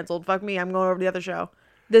 this is canceled. Fuck me. I'm going over to the other show.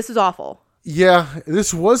 This is awful. Yeah,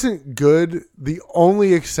 this wasn't good. The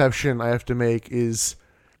only exception I have to make is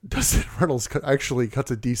Dustin Reynolds actually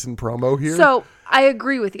cuts a decent promo here. So I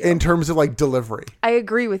agree with you. In terms of like delivery. I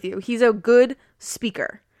agree with you. He's a good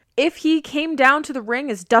speaker. If he came down to the ring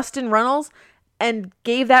as Dustin Reynolds and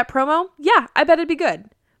gave that promo, yeah, I bet it'd be good.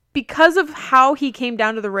 Because of how he came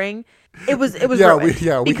down to the ring, it was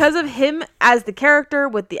ruined. Because of him as the character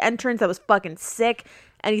with the entrance that was fucking sick,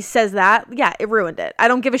 and he says that, yeah, it ruined it. I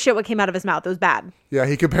don't give a shit what came out of his mouth. It was bad. Yeah,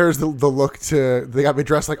 he compares the look to, they got me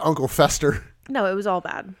dressed like Uncle Fester. No, it was all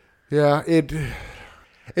bad. Yeah,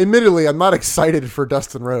 admittedly, I'm not excited for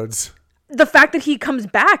Dustin Rhodes. The fact that he comes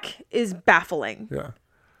back is baffling. Yeah.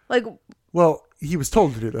 Like, Well, he was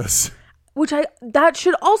told to do this. that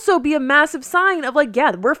should also be a massive sign of like,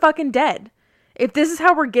 yeah, we're fucking dead. If this is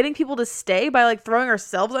how we're getting people to stay by like throwing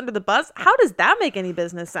ourselves under the bus, how does that make any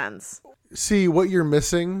business sense? See, what you're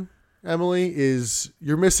missing, Emily, is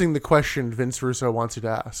you're missing the question Vince Russo wants you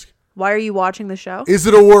to ask. Why are you watching the show? Is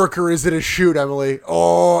it a work or is it a shoot, Emily?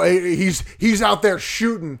 Oh, he's out there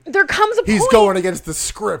shooting. There comes a point. He's going against the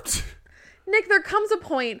script. Nick, there comes a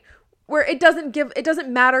point where it doesn't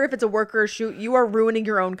matter if it's a work or a shoot. You are ruining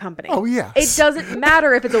your own company. Oh, yes. It doesn't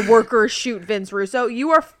matter if it's a work or a shoot, Vince Russo.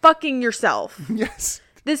 You are fucking yourself. Yes.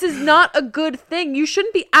 This is not a good thing. You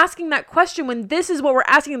shouldn't be asking that question when this is what we're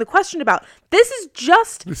asking the question about. This is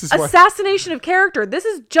just assassination of character. This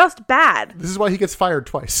is just bad. This is why he gets fired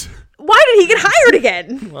twice. Why did he get hired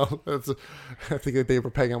again? Well, I think that they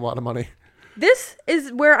were paying him a lot of money. This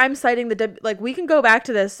is where I'm citing we can go back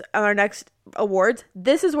to this on our next awards.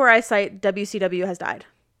 This is where I cite WCW has died.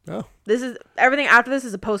 Oh. This is everything after this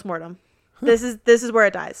is a postmortem. This is where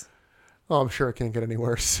it dies. Oh, I'm sure it can't get any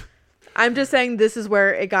worse. I'm just saying this is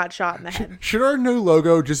where it got shot in the head. Should our new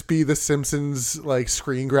logo just be the Simpsons like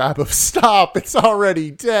screen grab of "Stop! It's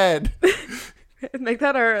already dead"? Make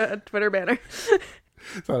that our Twitter banner.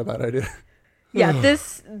 It's not a bad idea. Yeah,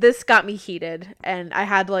 this got me heated, and I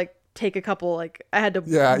had to like take a couple I had to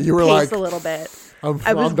you were pace like a little bit.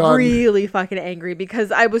 I was done. really fucking angry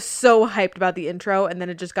because I was so hyped about the intro, and then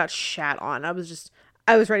it just got shat on. I was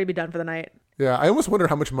ready to be done for the night. Yeah, I almost wonder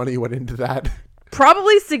how much money went into that.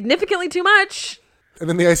 Probably significantly too much. And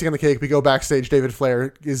then the icing on the cake, we go backstage. David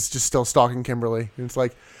Flair is just still stalking Kimberly, and it's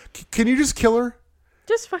like, can you just kill her?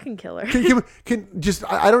 Just fucking kill her.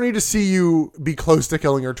 I don't need to see you be close to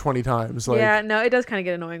killing her 20 times. Like, yeah, no, it does kind of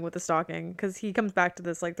get annoying with the stalking because he comes back to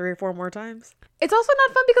this like 3 or 4 more times. It's also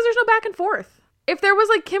not fun because there's no back and forth. If there was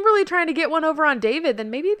like Kimberly trying to get one over on David, then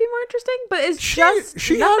maybe it'd be more interesting. But it's she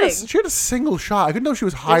nothing. She had a single shot. I couldn't know if she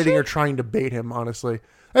was hiding or trying to bait him. Honestly,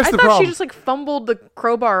 that's I the thought problem. she just like fumbled the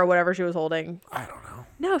crowbar or whatever she was holding. I don't know.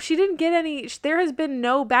 No, she didn't get any. There has been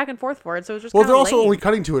no back and forth for it, so it's just well. They're also lame. only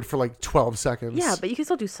cutting to it for like 12 seconds. Yeah, but you can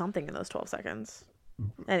still do something in those 12 seconds.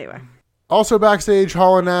 Anyway. Also backstage,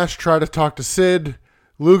 Hall and Nash try to talk to Sid.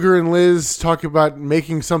 Luger and Liz talk about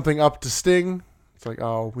making something up to Sting. It's like,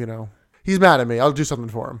 oh, he's mad at me. I'll do something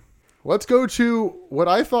for him. Let's go to what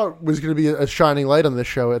I thought was going to be a shining light on this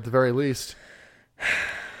show at the very least.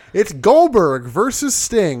 It's Goldberg versus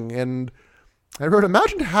Sting. And I wrote,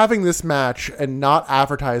 imagine having this match and not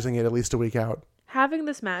advertising it at least a week out. Having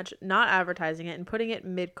this match, not advertising it, and putting it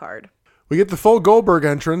mid-card. We get the full Goldberg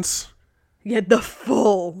entrance. You get the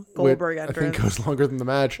full Goldberg entrance. I think goes longer than the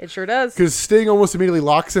match. It sure does. Because Sting almost immediately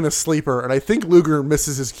locks in a sleeper. And I think Luger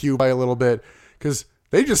misses his cue by a little bit. Because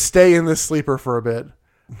they just stay in this sleeper for a bit.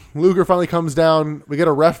 Luger finally comes down. We get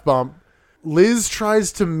a ref bump. Liz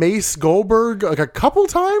tries to mace Goldberg like a couple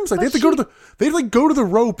times. Like they have to go to the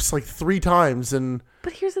ropes like 3 times.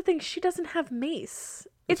 But here's the thing: she doesn't have mace.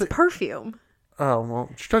 It's perfume. Oh well,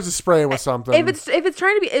 she tries to spray him with something. If it's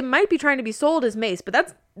trying to be, it might be trying to be sold as mace. But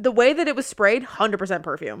that's the way that it was sprayed. 100%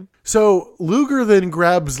 perfume. So Luger then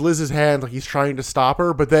grabs Liz's hand like he's trying to stop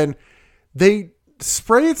her, but then they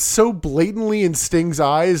spray it so blatantly in Sting's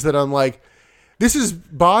eyes that I'm like, this is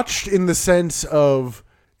botched in the sense of,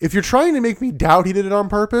 if you're trying to make me doubt he did it on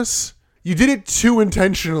purpose, you did it too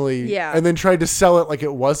intentionally and then tried to sell it like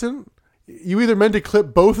it wasn't. You either meant to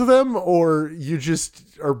clip both of them or you just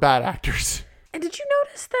are bad actors. And did you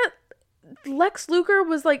notice that Lex Luger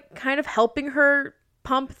was like kind of helping her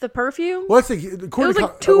pump the perfume? Well, according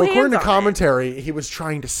to commentary, he was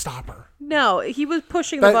trying to stop her. No, he was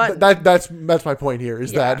pushing the button. That's my point here,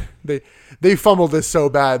 is that they fumbled this so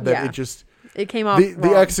bad that it came off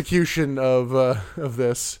the execution of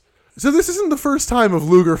this. So this isn't the first time of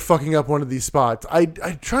Luger fucking up one of these spots. I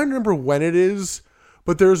try to remember when it is,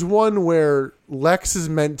 but there's one where Lex is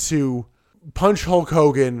meant to punch Hulk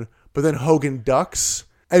Hogan, but then Hogan ducks.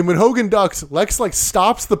 And when Hogan ducks, Lex like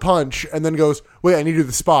stops the punch and then goes, wait, I need to do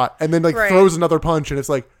the spot. And then throws another punch, and it's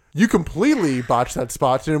like, you completely botched that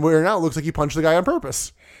spot, and where now it looks like you punched the guy on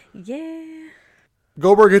purpose. Yeah.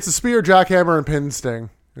 Goldberg hits a spear, jackhammer, and pins Sting.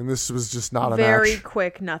 And this was just not a match. Very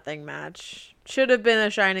quick, nothing match. Should have been a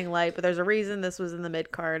shining light, but there's a reason this was in the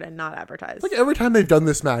mid-card and not advertised. Like every time they've done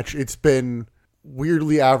this match, it's been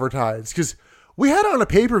weirdly advertised. Because we had it on a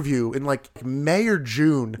pay-per-view in like May or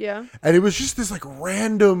June. Yeah. And it was just this like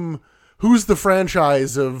random, who's the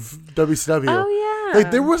franchise of WCW? Oh, yeah.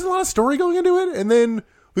 Like there wasn't a lot of story going into it. And then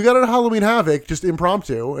we got it at Halloween Havoc, just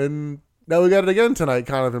impromptu. And Now we got it again tonight,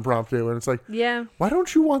 kind of impromptu. And it's like, Yeah. why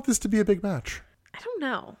don't you want this to be a big match? I don't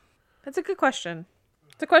know. That's a good question.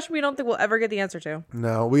 It's a question we don't think we'll ever get the answer to.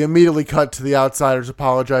 No, we immediately cut to the Outsiders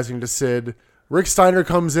apologizing to Sid. Rick Steiner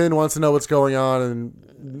comes in, wants to know what's going on,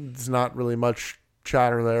 and there's not really much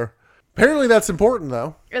chatter there. Apparently that's important,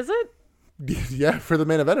 though. Is it? Yeah, for the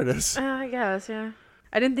main event it is. I guess, yeah.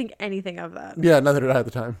 I didn't think anything of that. Yeah, neither did I at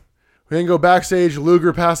the time. We then go backstage.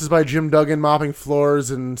 Luger passes by Jim Duggan mopping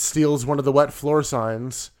floors and steals one of the wet floor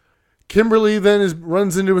signs. Kimberly then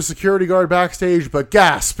runs into a security guard backstage, but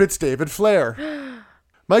gasp, it's David Flair.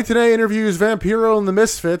 Mike Tenay interviews Vampiro and the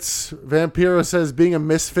Misfits. Vampiro says being a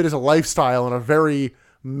misfit is a lifestyle in a very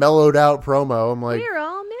mellowed out promo. I'm like, We're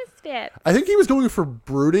all misfits. I think he was going for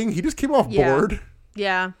brooding. He just came off bored.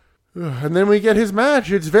 Yeah. And then we get his match.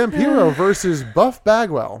 It's Vampiro versus Buff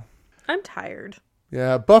Bagwell. I'm tired.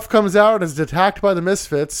 Yeah, Buff comes out and is attacked by the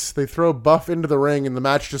Misfits. They throw Buff into the ring and the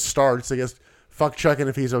match just starts. I guess fuck checking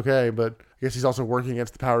if he's okay, but I guess he's also working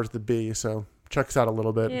against the powers that be, so checks out a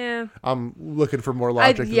little bit. Yeah. I'm looking for more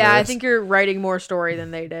logic. I think you're writing more story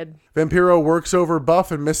than they did. Vampiro works over Buff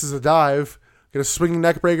and misses a dive. Get a swinging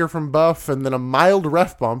neck breaker from Buff, and then a mild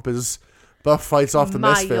ref bump as Buff fights off the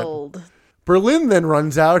Misfit. Berlin then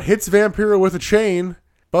runs out, hits Vampiro with a chain.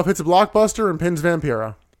 Buff hits a blockbuster and pins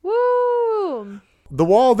Vampiro. Woo! The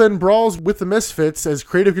Wall then brawls with the Misfits as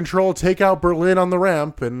Creative Control take out Berlin on the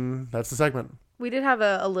ramp, and that's the segment. We did have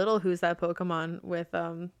a little Who's That Pokemon with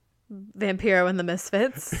Vampiro and the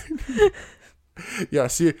Misfits.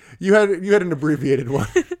 Yes, you had an abbreviated one.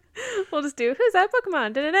 We'll just do Who's That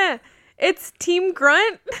Pokemon? Da-da-da. It's Team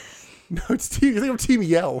Grunt. No, it's Team. I think of Team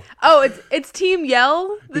Yell. Oh, it's Team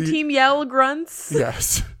Yell. The Team Yell grunts.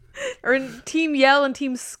 Yes. Or Team Yell and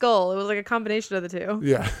Team Skull. It was like a combination of the two.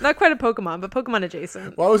 Yeah. Not quite a Pokemon, but Pokemon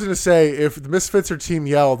adjacent. Well, I was going to say if the Misfits are Team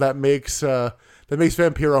Yell, that makes Vampiro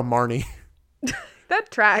Marnie.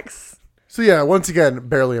 That tracks. So yeah, once again,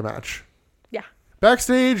 barely a match. Yeah.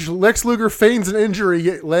 Backstage, Lex Luger feigns an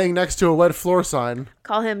injury laying next to a wet floor sign.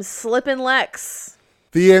 Call him Slippin' Lex.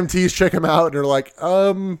 The EMTs check him out and they're like,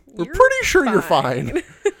 we're pretty sure you're fine.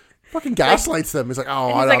 Fucking gaslights them. He's like,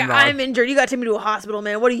 I'm not. I'm injured. You got to take me to a hospital,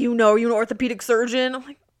 man. What do you know? Are you an orthopedic surgeon? I'm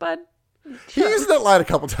like, bud. He uses that line a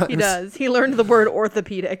couple times. He does. He learned the word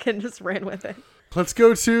orthopedic and just ran with it. Let's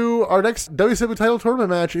go to our next WWE title tournament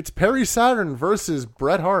match. It's Perry Saturn versus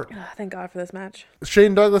Bret Hart. Thank God for this match.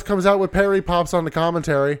 Shane Douglas comes out with Perry, pops on the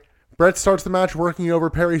commentary. Bret starts the match working over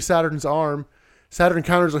Perry Saturn's arm. Saturn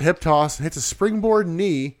counters a hip toss and hits a springboard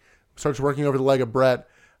knee. Starts working over the leg of Bret.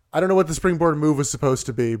 I don't know what the springboard move was supposed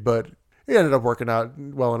to be, but it ended up working out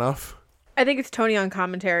well enough. I think it's Tony on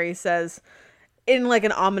commentary says, in like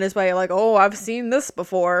an ominous way, like, oh, I've seen this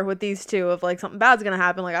before with these two, of like something bad's gonna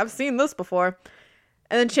happen, like I've seen this before.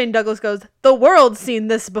 And then Shane Douglas goes, the world's seen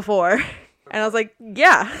this before. And I was like,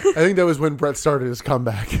 yeah. I think that was when Bret started his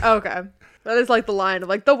comeback. Okay. That is like the line of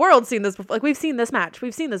like, the world's seen this before. Like, we've seen this match.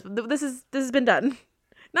 We've seen this. This has been done.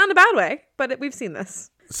 Not in a bad way, but we've seen this.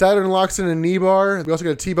 Saturn locks in a knee bar. We also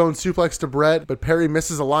get a T-bone suplex to Bret, but Perry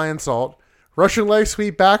misses a lion salt. Russian leg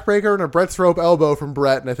sweep, backbreaker, and a Bret's rope elbow from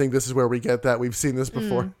Bret. And I think this is where we get that. We've seen this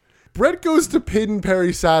before. Bret goes to pin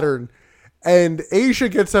Perry Saturn, and Asia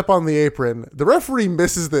gets up on the apron. The referee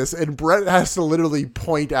misses this, and Bret has to literally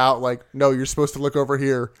point out, like, no, you're supposed to look over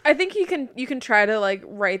here. I think you can try to like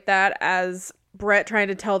write that as Bret trying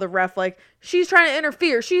to tell the ref, like, she's trying to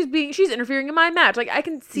interfere. She's interfering in my match. Like, I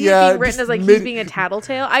can see it being written as like he's being a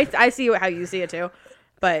tattletale. I see how you see it too.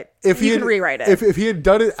 But if you can rewrite it. If he had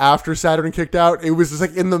done it after Saturn kicked out, it was just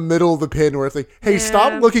like in the middle of the pin where it's like, hey,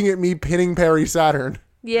 stop looking at me pinning Perry Saturn.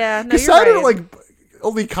 Yeah, no, because you're Saturn right. like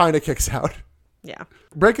only kind of kicks out. Yeah.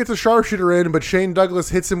 Bret gets a sharpshooter in, but Shane Douglas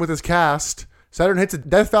hits him with his cast. Saturn hits a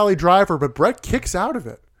Death Valley driver, but Bret kicks out of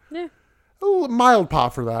it. Yeah. A little mild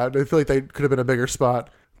pop for that. I feel like they could have been a bigger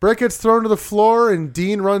spot. Bret gets thrown to the floor, and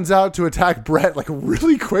Dean runs out to attack Bret like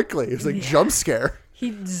really quickly. It was like jump scare.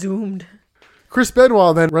 He zoomed. Chris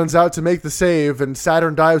Benoit then runs out to make the save, and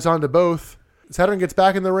Saturn dives onto both. Saturn gets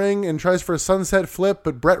back in the ring and tries for a sunset flip,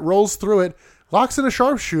 but Bret rolls through it, locks in a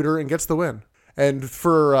sharpshooter, and gets the win. And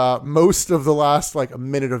for most of the last like a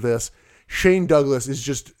minute of this, Shane Douglas is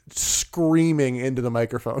just screaming into the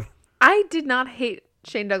microphone. I did not hate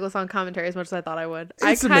Shane Douglas on commentary as much as I thought I would.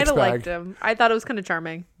 It's I kind of liked him. I thought it was kind of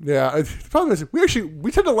charming. Yeah, the problem is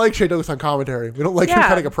we tend to like Shane Douglas on commentary. We don't like him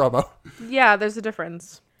cutting a promo. Yeah, there's a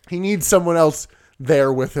difference. He needs someone else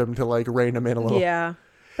there with him to like rein him in a little. Yeah,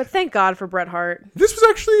 but thank God for Bret Hart. This was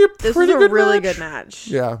actually a pretty good really match. good match.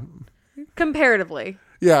 Yeah, Comparatively.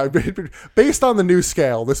 Yeah, based on the new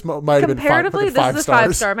scale, this might have been Comparatively, this five is a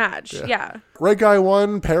stars. 5-star match. Yeah. Red Guy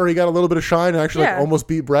won. Perry got a little bit of shine and actually like, Yeah. almost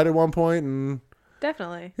beat Brett at one point, and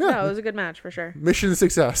Definitely. Yeah. No, it was a good match for sure. mission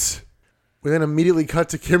success. We then immediately cut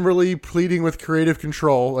to Kimberly pleading with creative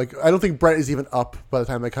control. Like, I don't think Brett is even up by the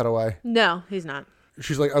time they cut away. No, he's not.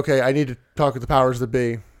 She's like, okay, I need to talk with the powers that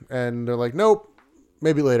be. And they're like, nope,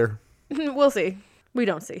 maybe later. We'll see. We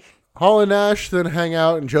don't see. Hall and Nash then hang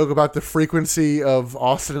out and joke about the frequency of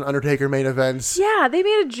Austin and Undertaker main events. Yeah, they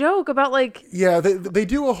made a joke about like, Yeah, they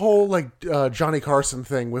do a whole like Johnny Carson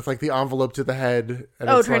thing with like the envelope to the head. And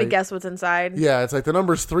trying it's to like- guess what's inside. Yeah, it's like the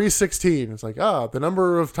number's 316. It's like, the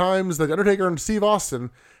number of times that Undertaker and Steve Austin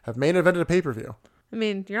have main evented a pay-per-view. I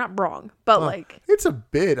mean, you're not wrong, but like, It's a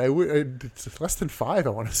bit. It's less than 5, I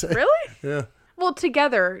want to say. really? Yeah. Well,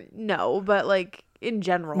 together, no, but like in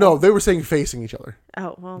general. No, they were saying facing each other.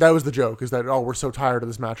 Oh, well. That was the joke, is that, we're so tired of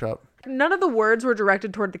this matchup. None of the words were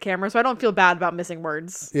directed toward the camera, so I don't feel bad about missing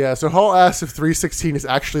words. Yeah, so Hall asks if 316 is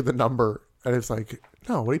actually the number. And it's like,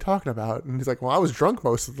 no, what are you talking about? And he's like, well, I was drunk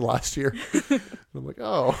most of the last year. And I'm like,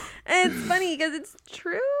 oh. And it's funny because it's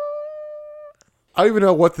true. I don't even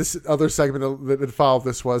know what this other segment that followed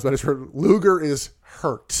this was, but I just heard Luger is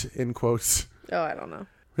hurt, in quotes. Oh, I don't know.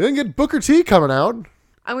 We didn't get Booker T coming out.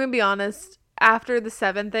 I'm going to be honest. After the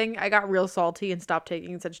 7 thing, I got real salty and stopped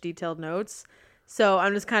taking such detailed notes. So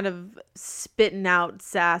I'm just kind of spitting out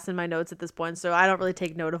sass in my notes at this point. So I don't really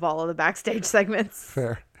take note of all of the backstage segments.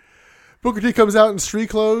 Fair. Booker T comes out in street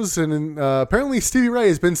clothes, and apparently Stevie Ray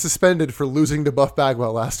has been suspended for losing to Buff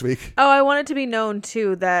Bagwell last week. Oh, I want it to be known,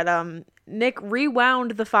 too, that Nick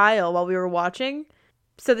rewound the file while we were watching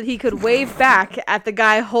so that he could wave back at the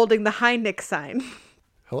guy holding the Hi Nick sign.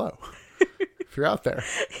 Hello. If you're out there,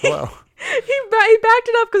 hello. He backed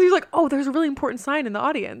it up because he was like, oh, there's a really important sign in the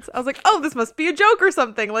audience. I was like, oh, this must be a joke or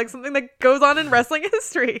something, like something that goes on in wrestling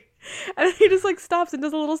history. And then he just like stops and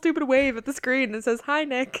does a little stupid wave at the screen and it says, hi,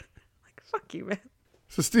 Nick. Like, fuck you, man.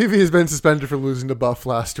 So Stevie has been suspended for losing to Buff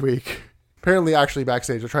last week. Apparently, actually,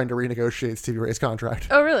 backstage, they're trying to renegotiate Stevie Ray's contract.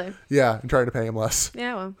 Oh, really? Yeah, and trying to pay him less.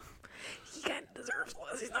 Yeah, well, he kind of deserves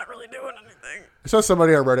less. He's not really doing anything. I saw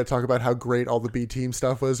somebody on Reddit talk about how great all the B Team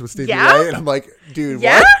stuff was with Stevie Yeah? Ray, and I'm like, dude,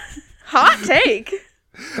 Yeah? what? Hot take.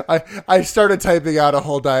 I started typing out a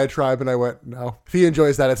whole diatribe, and I went, no. If he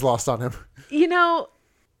enjoys that, it's lost on him. You know,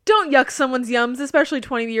 don't yuck someone's yums, especially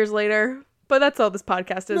 20 years later. But that's all this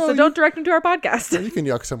podcast is. No, So don't direct them to our podcast. You can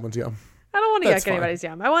yuck someone's yum. I don't want to That's yuck fine. anybody's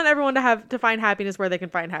yum. I want everyone to find happiness where they can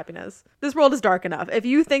find happiness. This world is dark enough. If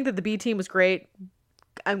you think that the B Team was great,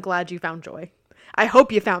 I'm glad you found joy. I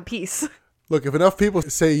hope you found peace. Look, if enough people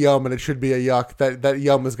say yum and it should be a yuck, that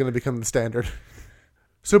yum is going to become the standard.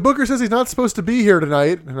 So Booker says he's not supposed to be here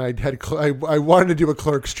tonight, and I wanted to do a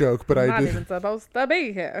Clerks joke, but I Not did. even supposed to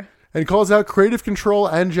be here. And calls out Creative Control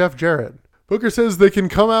and Jeff Jarrett. Booker says they can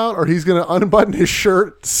come out, or he's going to unbutton his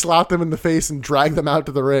shirt, slap them in the face, and drag them out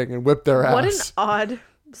to the ring and whip their ass. What an odd,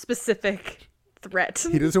 specific threat.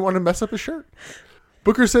 He doesn't want to mess up his shirt.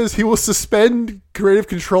 Booker says he will suspend Creative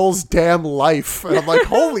Control's damn life. And I'm like,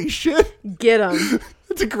 holy shit. Get him.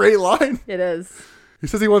 That's a great line. It is. He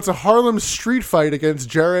says he wants a Harlem street fight against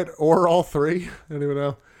Jarrett or all three. I don't even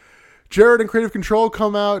know. Jarrett and Creative Control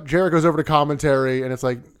come out. Jarrett goes over to commentary, and it's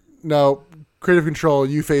like, no, Creative Control,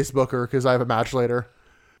 you face Booker because I have a match later.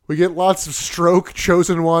 We get lots of Stroke,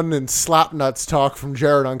 Chosen One, and Slap Nuts talk from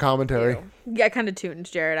Jarrett on commentary. Yeah, I kind of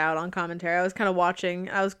tuned Jarrett out on commentary. I was kind of watching.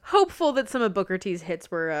 I was hopeful that some of Booker T's hits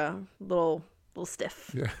were a little stiff.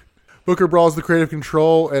 Yeah. Booker brawls the Creative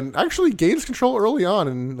Control and actually gains control early on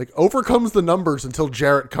and like overcomes the numbers until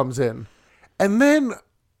Jarrett comes in. And then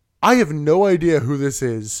I have no idea who this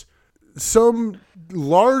is. Some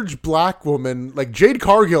large black woman, like Jade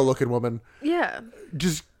Cargill looking woman, Yeah.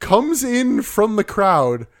 just comes in from the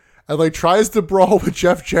crowd and like tries to brawl with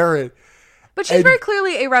Jeff Jarrett. But she's And- very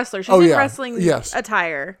clearly a wrestler. She's Oh, in yeah. wrestling Yes.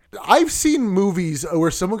 attire. I've seen movies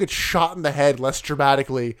where someone gets shot in the head less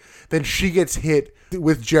dramatically than she gets hit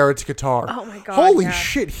with Jarrett's guitar. Oh my God, Holy yeah.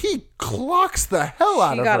 shit, he clocks the hell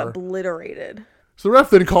out She of got her. obliterated. So the ref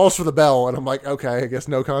then calls for the bell, and I'm like, okay, I guess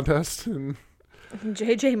no contest. And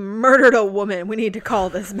JJ murdered a woman. We need to call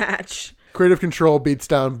this match. Creative Control beats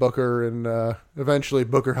down Booker, and eventually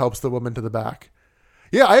Booker helps the woman to the back.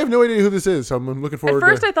 Yeah, I have no idea who this is, so I'm looking At forward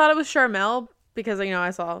first, to I thought it was Charmel because I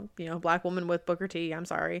saw black woman with Booker T. I'm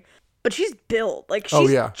sorry, but she's built like she's Oh,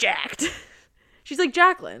 yeah. jacked. She's like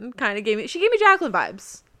Jacqueline. She gave me Jacqueline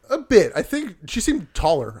vibes. a bit. I think she seemed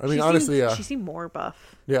taller. I mean, honestly, yeah. She seemed more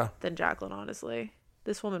buff Yeah. than Jacqueline. Honestly,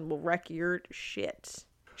 this woman will wreck your shit.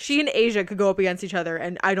 She and Asia could go up against each other,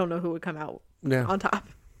 and I don't know who would come out Yeah. on top.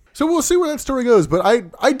 So we'll see where that story goes. But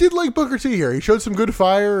I did like Booker T here. He showed some good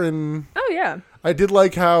fire, and Oh, yeah. I did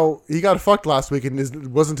like how he got fucked last week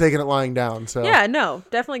and wasn't taking it lying down. So Yeah, no.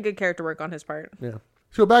 Definitely good character work on his part. yeah.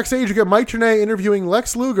 So backstage, you get Mike Tenay interviewing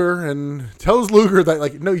Lex Luger and tells Luger that,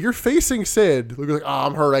 like, no, you're facing Sid. Luger's like, oh,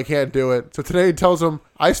 I'm hurt. I can't do it. So Tenay tells him,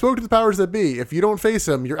 I spoke to the powers that be. If you don't face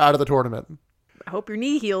him, you're out of the tournament. I hope your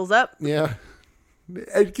knee heals up. Yeah.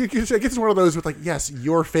 It gets one of those with, like, yes,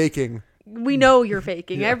 you're faking. We know you're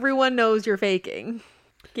faking. Yeah. Everyone knows you're faking.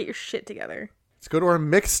 Get your shit together. Let's go to our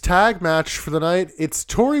mixed tag match for the night. It's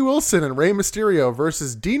Tori Wilson and Rey Mysterio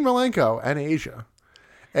versus Dean Malenko and Asia.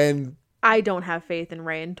 And I don't have faith in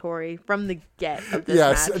Rey and Tori from the get of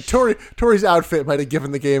this match. Tori's outfit might have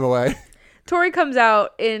given the game away. Tori comes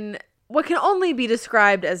out in what can only be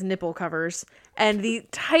described as nipple covers and the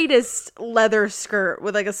tightest leather skirt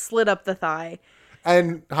with like a slit up the thigh.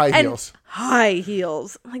 And high heels. High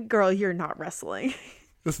heels. I'm like, girl, you're not wrestling.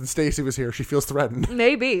 Listen, Stacy was here. She feels threatened.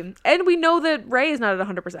 Maybe. And we know that Rey is not at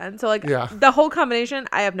 100%. So, like, Yeah. the whole combination,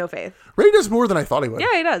 I have no faith. Rey does more than I thought he would.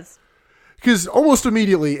 Yeah, he does. Because almost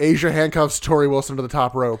immediately, Asia handcuffs Tori Wilson to the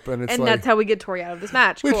top rope. And it's And like, that's how we get Tori out of this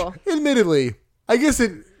match. which, Cool. admittedly, I guess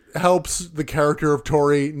it helps the character of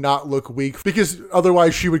Tori not look weak. Because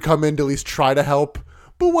otherwise she would come in to at least try to help.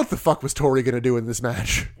 But what the fuck was Tori going to do in this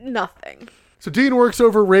match? Nothing. So Dean works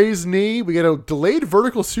over Rey's knee. We get a delayed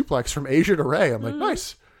vertical suplex from Asia to Rey. I'm like,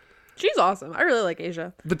 nice. She's awesome. I really like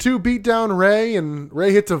Asia. The two beat down Rey, and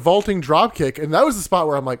Rey hits a vaulting drop kick. And that was the spot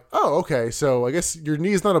where I'm like, oh, okay. So I guess your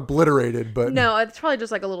knee's not obliterated, but No, it's probably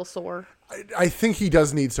just like a little sore. I think he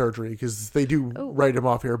does need surgery because they do write him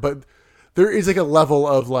off here. But there is like a level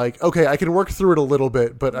of like, okay, I can work through it a little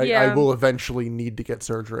bit, but I Yeah. will eventually need to get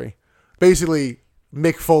surgery. Basically,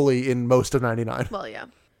 Mick Foley in most of 99. Well, yeah.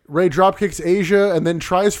 Rey dropkicks Asia and then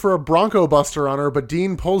tries for a Bronco Buster on her, but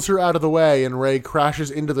Dean pulls her out of the way and Rey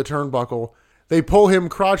crashes into the turnbuckle. They pull him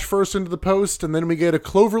crotch first into the post, and then we get a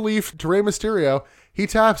cloverleaf to Rey Mysterio. He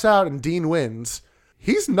taps out and Dean wins.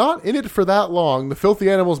 He's not in it for that long. The Filthy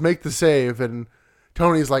Animals make the save, and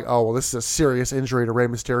Tony's like, oh, well, this is a serious injury to Rey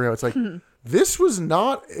Mysterio. It's like, this was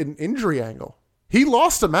not an injury angle. He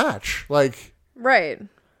lost a match. Like, Right.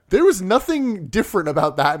 there was nothing different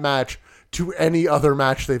about that match to any other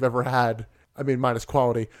match they've ever had. I mean, minus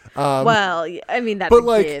quality. Well, I mean, that's But a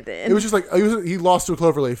like, given. it was just like, he lost to a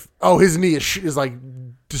cloverleaf. Oh, his knee is like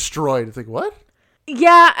destroyed. It's like, what?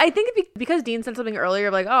 Yeah, I think because Dean said something earlier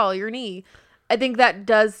of like, oh, your knee. I think that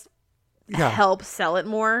does help sell it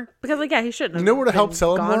more. Because, like, yeah, he shouldn't have. You know what would help been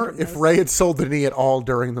sell it gone more? from If this. Rey had sold the knee at all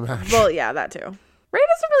during the match. Well, yeah, that too. Rey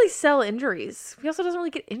doesn't really sell injuries. He also doesn't really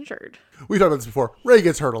get injured. We've talked about this before. Rey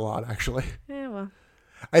gets hurt a lot, actually. Yeah, well.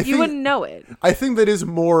 You Wouldn't know it. I think that is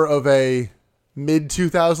more of a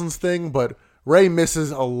mid-2000s thing, but Rey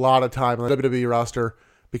misses a lot of time on the WWE roster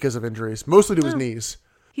because of injuries, mostly to his knees.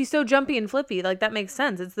 He's so jumpy and flippy. Like, that makes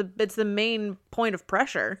sense. It's the main point of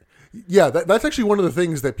pressure. Yeah, that's actually one of the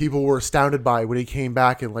things that people were astounded by when he came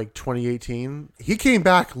back in like 2018. He came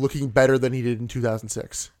back looking better than he did in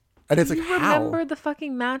 2006. And it's like, You how? remember the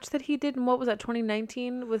fucking match that he did in, what was that,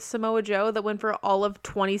 2019 with Samoa Joe that went for all of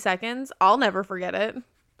 20 seconds? I'll never forget it.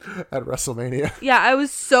 At WrestleMania. Yeah, I was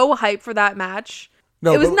so hyped for that match.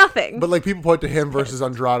 No, it was but, nothing. But like people point to him versus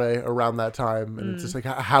Andrade around that time, and it's just like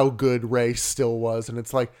how good Rey still was, and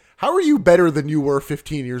it's like, how are you better than you were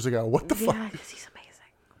 15 years ago? What the fuck? Yeah, because he's amazing.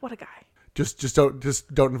 What a guy. Just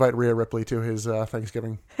don't invite Rhea Ripley to his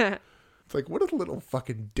Thanksgiving. It's like, what a little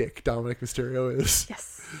fucking dick Dominic Mysterio is.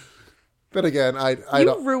 Yes. But again,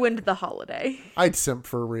 You ruined the holiday. I'd simp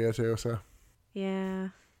for Rhea too. So, Yeah.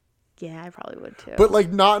 Yeah, I probably would too. but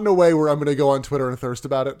like not in a way where I'm gonna go on Twitter and thirst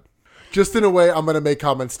about it. Just in a way, I'm gonna make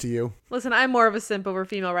comments to you. Listen, I'm more of a simp over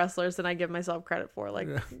female wrestlers than I give myself credit for. Like,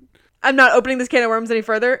 I'm not opening this can of worms any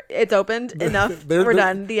further. It's opened. Enough. We're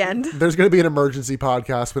done. The end. There's gonna be an emergency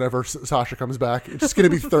podcast whenever Sasha comes back. It's just gonna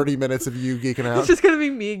be 30 minutes of you geeking out. It's just going to be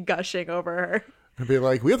me gushing over her. And be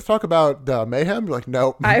like, we have to talk about Mayhem? Be like,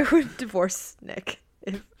 nope. I would divorce Nick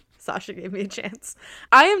if Sasha gave me a chance.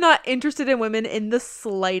 I am not interested in women in the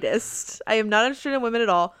slightest. I am not interested in women at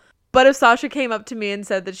all. But if Sasha came up to me and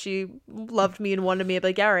said that she loved me and wanted me, I'd be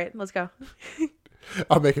like, yeah, all right, let's go.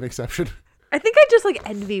 I'll make an exception. I think I just like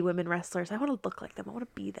envy women wrestlers. I want to look like them. I want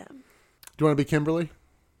to be them. Do you want to be Kimberly?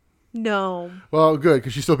 No. Well, good,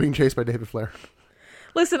 because she's still being chased by David Flair.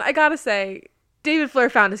 Listen, I gotta say, David Flair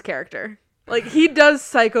found his character. Like, he does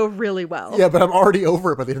Psycho really well. Yeah, but I'm already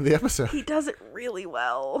over it by the end of the episode. He does it really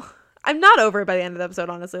well. I'm not over it by the end of the episode,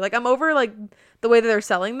 honestly. Like, I'm over, like, the way that they're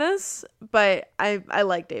selling this, but I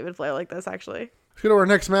like David Flair like this, actually. Let's go to our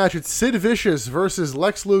next match. It's Sid Vicious versus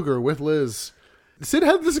Lex Luger with Liz. Sid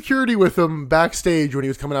had the security with him backstage when he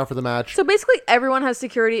was coming out for the match. So basically everyone has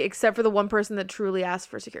security except for the one person that truly asked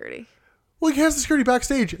for security. Well, he has the security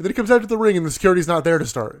backstage, and then he comes out to the ring, and the security's not there to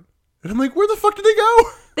start. And I'm like, where the fuck did they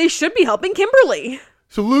go? They should be helping Kimberly.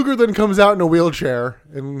 So Luger then comes out in a wheelchair,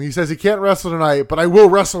 and he says he can't wrestle tonight, but I will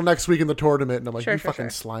wrestle next week in the tournament. And I'm like, fucking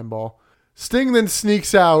slime ball. Sting then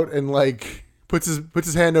sneaks out and like puts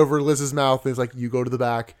his hand over Liz's mouth, and is like, you go to the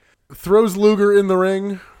back. Throws Luger in the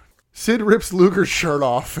ring. Sid rips Luger's shirt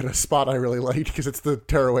off in a spot I really liked because it's the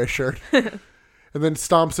tearaway shirt. And then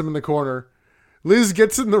stomps him in the corner. Liz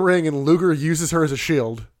gets in the ring and Luger uses her as a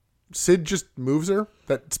shield. Sid just moves her.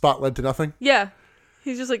 That spot led to nothing. Yeah.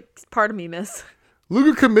 He's just like, pardon me, miss.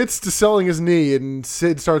 Luger commits to selling his knee and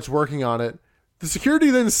Sid starts working on it. The security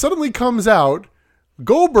then suddenly comes out.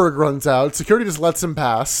 Goldberg runs out. Security just lets him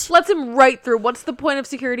pass. Lets him right through. What's the point of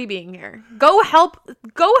security being here? Go help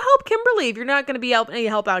Kimberly if you're not going to be any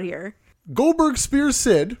help out here. Goldberg spears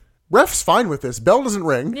Sid. Ref's fine with this. Bell doesn't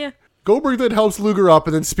ring. Yeah. Goldberg then helps Luger up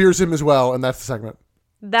and then spears him as well, and that's the segment.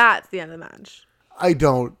 That's the end of the match.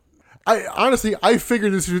 I honestly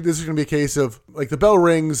figured this was going to be a case of like the bell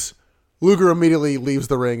rings, Luger immediately leaves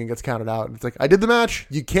the ring and gets counted out. And it's like, I did the match.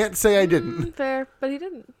 You can't say I didn't. Fair, but he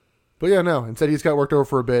didn't. But yeah, no. Instead, he just got worked over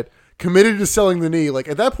for a bit. Committed to selling the knee. Like,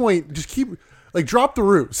 at that point, just drop the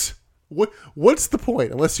ruse. What's the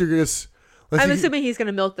point? Unless you're just... I'm assuming he's going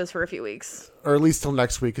to milk this for a few weeks. Or at least till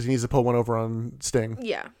next week, because he needs to pull one over on Sting.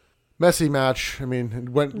 Yeah. Messy match. I mean, it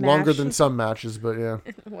went longer than some matches, but yeah.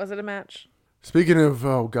 Was it a match? Speaking of,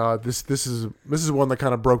 oh god, this is one that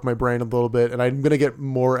kind of broke my brain a little bit, and I'm going to get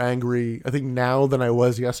more angry, I think, now than I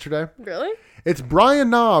was yesterday. Really? It's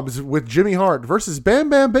Brian Knobbs with Jimmy Hart versus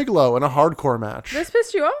Bam Bam Bigelow in a hardcore match. This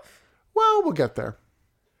pissed you off? Well, we'll get there.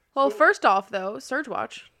 Well, first off, though, Surge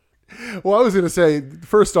Watch. Well, I was going to say,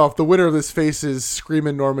 first off, the winner of this faces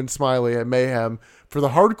Screamin' Norman Smiley at Mayhem for the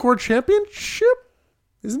Hardcore Championship?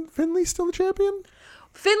 Isn't Finley still the champion?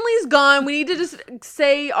 Finley's gone. We need to just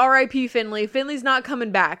say R.I.P. Finley. Finley's not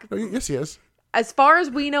coming back. Oh, yes, he is. As far as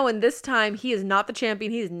we know in this time, he is not the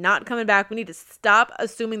champion. He is not coming back. We need to stop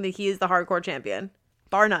assuming that he is the hardcore champion.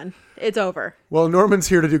 Bar none. It's over. Well, Norman's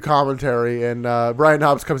here to do commentary, and Brian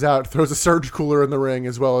Knobbs comes out, throws a Surge cooler in the ring,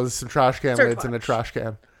 as well as some trash can lids and a trash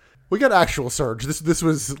can. We got actual Surge. This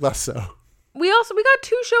was less so. We got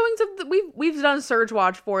two showings of we've done Surge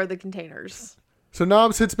Watch for the containers. So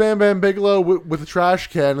Knobbs hits Bam Bam Bigelow with a trash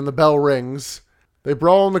can, and the bell rings. They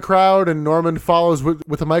brawl in the crowd, and Norman follows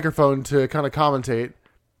with a microphone to kind of commentate.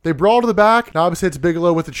 They brawl to the back. Knobbs hits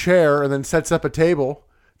Bigelow with a chair and then sets up a table.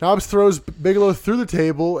 Knobbs throws Bigelow through the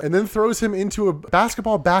table and then throws him into a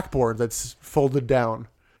basketball backboard that's folded down.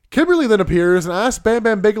 Kimberly then appears and asks Bam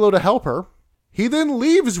Bam Bigelow to help her. He then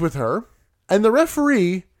leaves with her, and the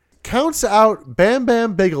referee counts out Bam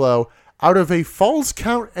Bam Bigelow out of a Falls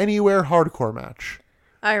Count Anywhere hardcore match.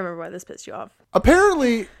 I remember why this pissed you off.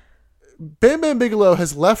 Apparently, Bam Bam Bigelow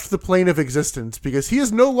has left the plane of existence because he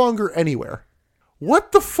is no longer anywhere.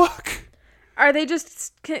 What the fuck? Are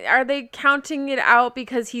they counting it out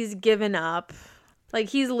because he's given up? Like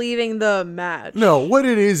he's leaving the match? No, what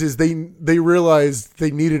it is they realized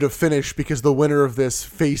they needed a finish because the winner of this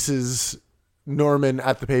faces Norman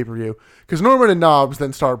at the pay-per-view. Because Norman and Knobbs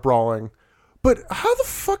then start brawling. But how the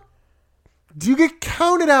fuck do you get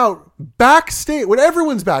counted out backstage when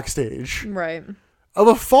everyone's backstage? Right. Of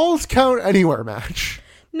a Falls Count Anywhere match.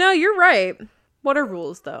 No, you're right. What are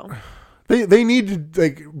rules though? They need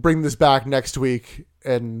to bring this back next week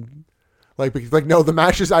and no, the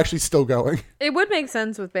match is actually still going. It would make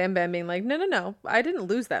sense with Bam Bam being like, no, I didn't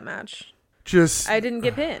lose that match. I didn't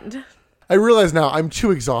get pinned. I realize now I'm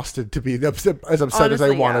too exhausted to be as upset Honestly, as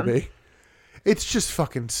I want to be. It's just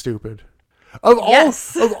fucking stupid.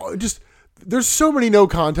 There's so many no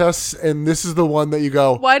contests, and this is the one that you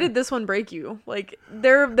go, why did this one break you? Like,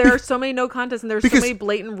 there are so many no contests, and there's so many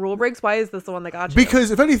blatant rule breaks. Why is this the one that got you? Because,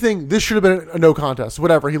 if anything, this should have been a no contest.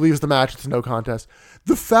 Whatever, he leaves the match, it's a no contest.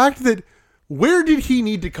 The fact that, where did he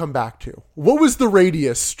need to come back to? What was the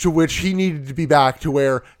radius to which he needed to be back to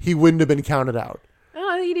where he wouldn't have been counted out?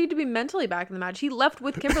 I think he needed to be mentally back in the match. He left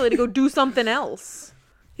with Kimberly to go do something else.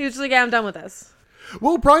 He was just like, yeah, I'm done with this.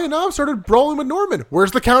 Well, Brian Knobbs started brawling with Norman.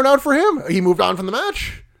 Where's the count out for him? He moved on from the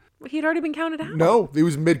match. He'd already been counted out. No, it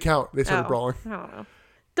was mid-count. They started brawling. I don't know.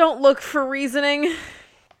 Don't look for reasoning.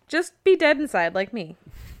 Just be dead inside like me.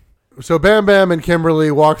 So Bam Bam and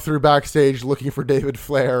Kimberly walk through backstage looking for David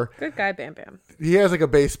Flair. Good guy, Bam Bam. He has a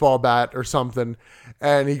baseball bat or something,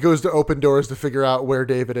 and he goes to open doors to figure out where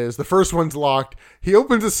David is. The first one's locked. He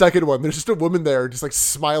opens the second one. There's just a woman there just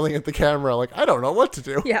smiling at the camera like, I don't know what to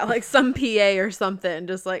do. Yeah, like some PA or something.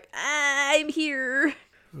 Just like, I'm here.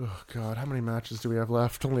 Oh, God. How many matches do we have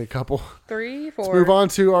left? Only a couple. 3, 4. Let's move on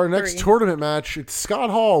to our next 3. tournament match. It's Scott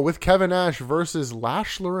Hall with Kevin Nash versus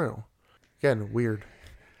Lash LaRue. Again, weird.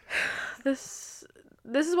 This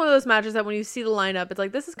is one of those matches that when you see the lineup, it's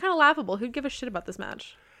like, this is kind of laughable. Who'd give a shit about this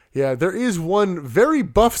match? Yeah, there is one very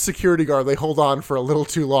buff security guard they hold on for a little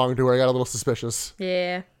too long to where I got a little suspicious.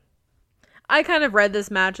 Yeah. I kind of read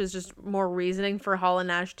this match as just more reasoning for Hall and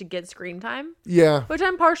Nash to get screen time. Yeah. Which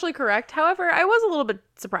I'm partially correct. However, I was a little bit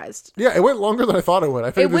surprised. Yeah, it went longer than I thought it would.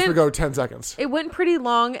 I figured this would go 10 seconds. It went pretty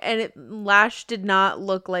long, and Lash did not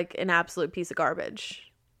look like an absolute piece of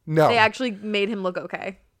garbage. No. They actually made him look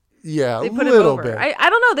okay. Yeah, They put a him little over. bit. I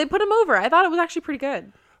don't know. They put him over. I thought it was actually pretty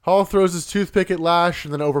good. Hall throws his toothpick at Lash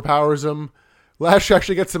and then overpowers him. Lash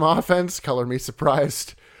actually gets some offense. Color me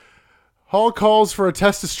surprised. Hall calls for a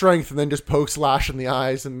test of strength and then just pokes Lash in the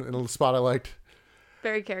eyes in a spot I liked.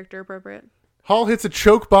 Very character appropriate. Hall hits a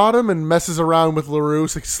choke bottom and messes around with LaRue,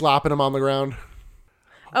 like slapping him on the ground.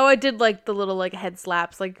 Oh, I did like the little like head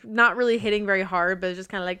slaps. Like not really hitting very hard, but it's just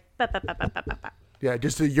kind of like... Bap, bap, bap, bap, bap, bap. Yeah,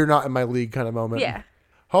 just a you're not in my league kind of moment. Yeah.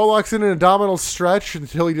 Hall locks in an abdominal stretch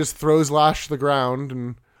until he just throws Lash to the ground,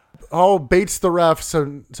 and Hall baits the ref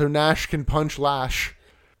so Nash can punch Lash.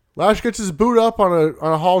 Lash gets his boot up on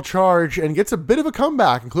a Hall charge and gets a bit of a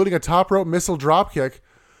comeback, including a top rope missile dropkick.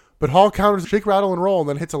 But Hall counters shake, rattle, and roll, and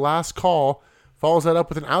then hits a last call, follows that up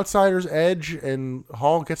with an outsider's edge, and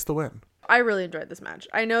Hall gets the win. I really enjoyed this match.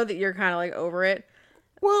 I know that you're kind of like over it.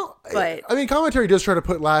 Well, but I mean, commentary does try to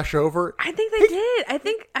put Lash over. I think they did. I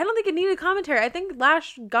don't think it needed commentary. I think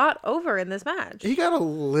Lash got over in this match. He got a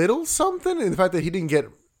little something in the fact that he didn't get,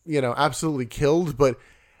 absolutely killed, but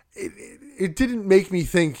it didn't make me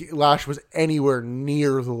think Lash was anywhere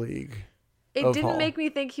near the league. It didn't make me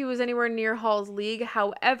think he was anywhere near Hall's league.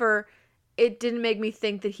 However, it didn't make me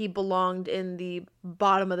think that he belonged in the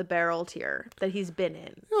bottom of the barrel tier that he's been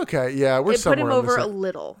in. Okay, yeah, we're It put him somewhere over a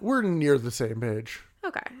little. We're near the same page.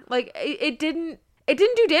 Okay, like it didn't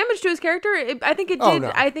do damage to his character. I think it did. Oh,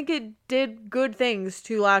 no. I think it did good things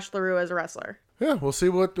to Lash LaRue as a wrestler. Yeah, we'll see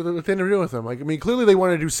what they end up doing with him. Like, I mean, clearly they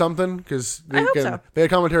want to do something because they so. They had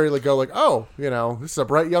commentary oh, this is a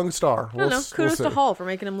bright young star. I don't know. Kudos to Hall for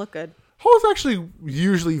making him look good. Hall's actually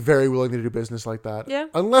usually very willing to do business like that. Yeah.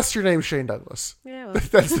 Unless your name's Shane Douglas. Yeah. Well.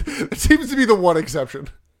 That seems to be the one exception.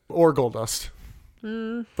 Or Goldust.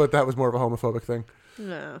 But that was more of a homophobic thing.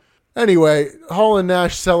 No. Anyway, Hall and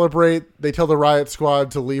Nash celebrate. They tell the Riot Squad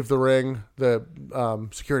to leave the ring. The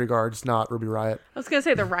security guards, not Ruby Riot. I was gonna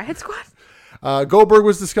say the Riot Squad. Goldberg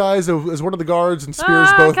was disguised as one of the guards and spears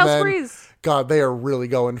both Cal men. Spreeze. God, they are really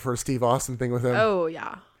going for a Steve Austin thing with him. Oh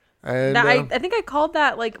yeah. And I think I called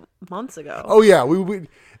that like months ago. oh yeah,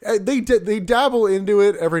 they dabble into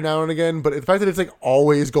it every now and again, but the fact that it's like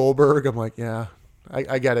always Goldberg, I'm like, yeah,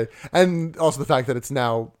 I get it. And also the fact that it's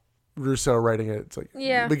now Russo writing it, it's like,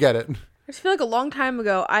 Yeah. we get it. I just feel like a long time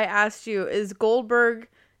ago I asked you, is Goldberg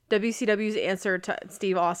WCW's answer to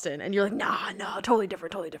Steve Austin? And you're like, no, totally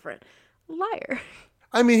different. Liar.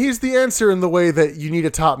 I mean, he's the answer in the way that you need a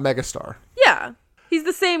top megastar. Yeah. He's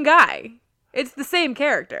the same guy. It's the same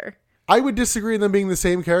character. I would disagree in them being the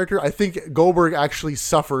same character. I think Goldberg actually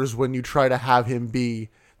suffers when you try to have him be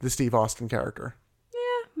the Steve Austin character.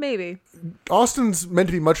 Yeah, maybe. Austin's meant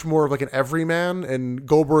to be much more of like an everyman, and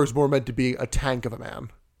Goldberg's more meant to be a tank of a man.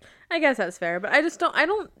 I guess that's fair, but I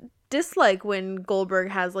don't dislike when Goldberg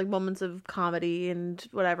has like moments of comedy and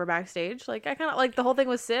whatever backstage. Like I kind of like the whole thing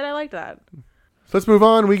with Sid. I liked that. So let's move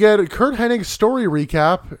on. We get Kurt Hennig's story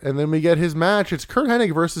recap, and then we get his match. It's Kurt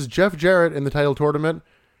Hennig versus Jeff Jarrett in the title tournament.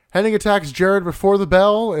 Hennig attacks Jarrett before the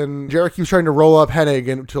bell, and Jarrett keeps trying to roll up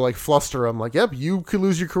Hennig and to like fluster him. Like, yep, you could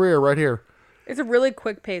lose your career right here. It's a really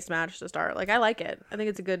quick paced match to start. Like I like it. I think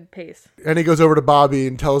it's a good pace. And he goes over to Bobby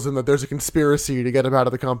and tells him that there's a conspiracy to get him out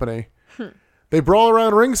of the company. They brawl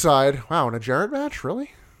around ringside. Wow, in a Jarrett match?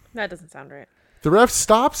 Really? That doesn't sound right. The ref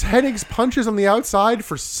stops Hennig's punches on the outside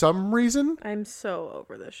for some reason. I'm so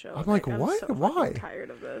over this show. I'm like, what? So Why? Tired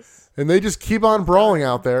of this. And they just keep on brawling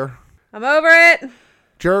out there. I'm over it.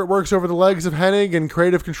 Jarrett works over the legs of Hennig, and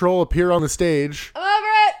Creative Control appear on the stage. I'm over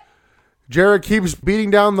it. Jarrett keeps beating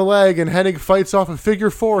down the leg, and Hennig fights off a figure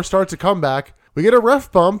four, starts a comeback. We get a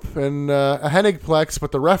ref bump and a Hennig plex,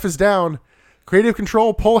 but the ref is down. Creative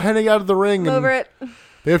Control pull Hennig out of the ring. I'm over it.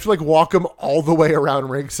 They have to like walk him all the way around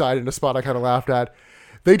ringside in a spot I kind of laughed at.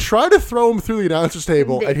 They try to throw him through the announcer's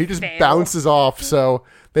table, and he just bounces off, so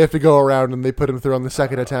they have to go around and they put him through on the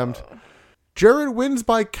second attempt. Jarrett wins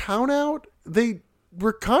by countout. They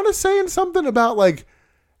were kind of saying something about like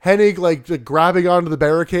Hennig like grabbing onto the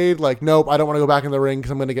barricade, like, nope, I don't want to go back in the ring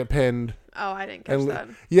because I'm going to get pinned. Oh, I didn't catch that.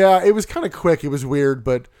 Yeah, it was kind of quick. It was weird,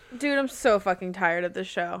 but Dude, I'm so fucking tired of this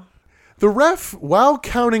show. the ref, while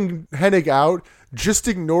counting Hennig out, just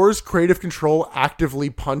ignores Creative Control actively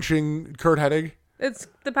punching Kurt Hennig. It's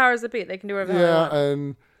the powers that be. They can do whatever they want.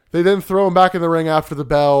 And they then throw him back in the ring after the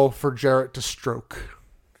bell for Jarrett to stroke.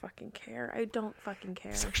 Fucking care. I don't fucking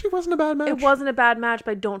care. This actually wasn't a bad match. It wasn't a bad match,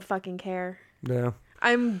 but I don't fucking care. Yeah.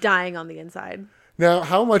 I'm dying on the inside. Now,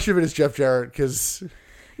 how much of it is Jeff Jarrett? Because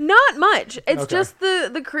Not much. It's Okay. just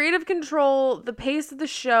the creative control, the pace of the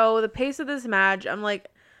show, the pace of this match. I'm like,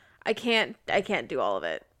 I can't do all of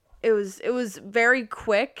it. It was very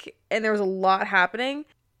quick and there was a lot happening.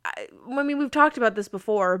 I mean, we've talked about this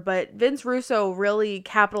before, but Vince Russo really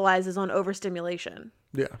capitalizes on overstimulation.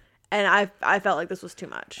 yeah. And I felt like this was too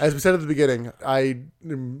much. As we said at the beginning, I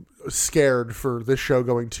am scared for this show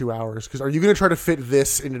going 2 hours. Because are you going to try to fit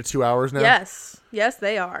this into 2 hours now? Yes. Yes,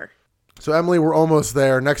 they are. So, Emily, we're almost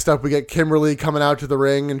there. Next up, we get Kimberly coming out to the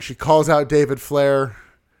ring, and she calls out David Flair,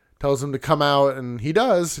 tells him to come out, and he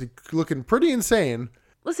does. He's looking pretty insane.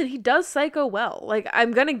 Listen, he does psycho well. Like,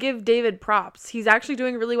 I'm going to give David props. He's actually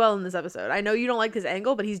doing really well in this episode. I know you don't like his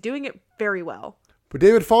angle, but he's doing it very well. But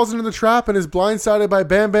David falls into the trap and is blindsided by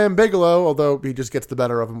Bam Bam Bigelow, although he just gets the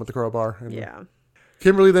better of him with the crowbar. And Yeah.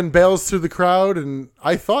 Kimberly then bails through the crowd, and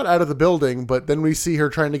I thought out of the building, but then we see her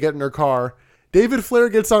trying to get in her car. David Flair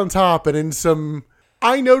gets on top, and in some...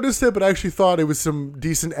 I noticed it, but I actually thought it was some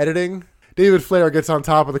decent editing. David Flair gets on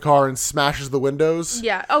top of the car and smashes the windows.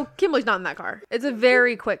 Yeah. Oh, Kimberly's not in that car. It's a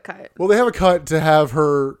very quick cut. Well, they have a cut to have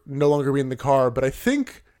her no longer be in the car, but I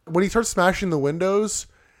think when he starts smashing the windows,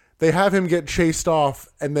 they have him get chased off,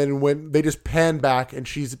 and then when they just pan back and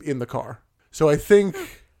she's in the car. So I think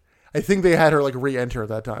they had her like re-enter at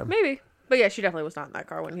that time. Maybe. But yeah, she definitely was not in that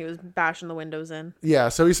car when he was bashing the windows in. Yeah,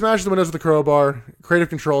 so he smashes the windows with the crowbar. Creative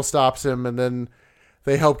Control stops him, and then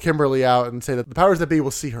they help Kimberly out and say that the powers that be will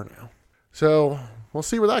see her now. So we'll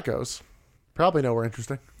see where that goes. Probably nowhere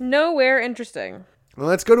interesting. Nowhere interesting. Well,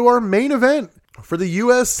 let's go to our main event for the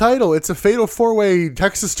U.S. title. It's a Fatal 4-Way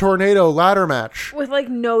Texas Tornado ladder match. With like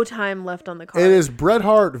no time left on the card. It is Bret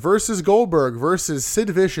Hart versus Goldberg versus Sid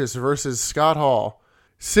Vicious versus Scott Hall.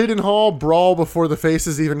 Sid and Hall brawl before the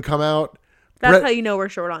faces even come out. That's how you know we're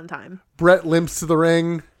short on time. Bret limps to the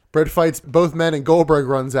ring. Bret fights both men and Goldberg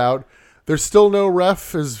runs out. There's still no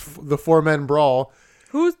ref as the 4 men brawl.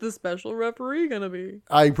 Who's the special referee gonna be?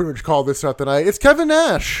 I pretty much called this out tonight. It's Kevin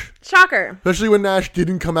Nash. Shocker. Especially when Nash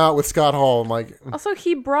didn't come out with Scott Hall. I'm like, Also,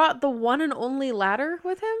 he brought the one and only ladder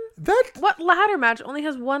with him? What ladder match only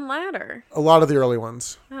has one ladder? a lot of the early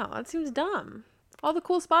ones. Oh, that seems dumb. All the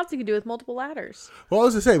cool spots you can do with multiple ladders. Well, I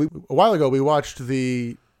was going to say, a while ago, we watched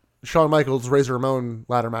the Shawn Michaels Razor Ramon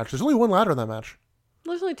ladder match. There's only one ladder in that match.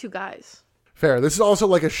 There's only 2 guys. Fair. This is also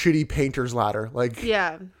like a shitty painter's ladder. Like,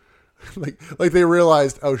 Yeah. like they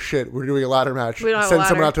realized, oh shit, we're doing a ladder match. We don't have a Send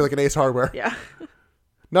someone ladder. out to like an Ace Hardware. Yeah.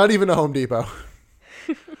 Not even a Home Depot.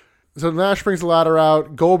 So Nash brings the ladder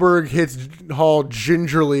out. Goldberg hits Hall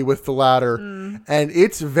gingerly with the ladder. And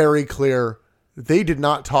it's very clear they did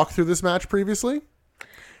not talk through this match previously.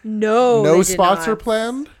 No. No they did spots not. are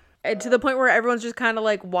planned. And to the point where everyone's just kind of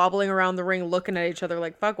like wobbling around the ring looking at each other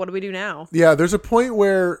like, fuck, what do we do now? Yeah, there's a point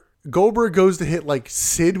where Goldberg goes to hit like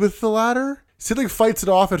Sid with the ladder. Sid like fights it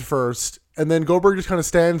off at first, and then Goldberg just kind of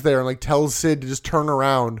stands there and like tells Sid to just turn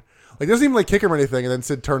around. Like doesn't even like kick him or anything, and then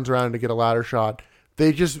Sid turns around to get a ladder shot.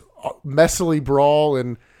 They just messily brawl,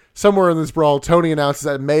 and somewhere in this brawl, Tony announces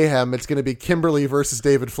at Mayhem it's going to be Kimberly versus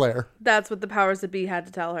David Flair. That's what the powers that be had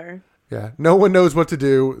to tell her. Yeah, no one knows what to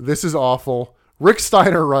do. This is awful. Rick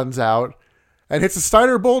Steiner runs out and hits a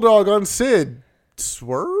Steiner Bulldog on Sid.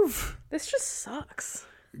 Swerve? This just sucks.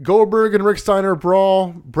 Goldberg and Rick Steiner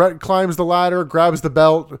brawl. Bret climbs the ladder, grabs the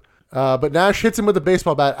belt, but Nash hits him with a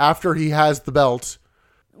baseball bat after he has the belt.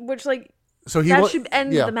 Which, like, So that should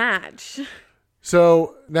end the match.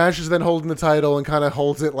 So Nash is then holding the title and kind of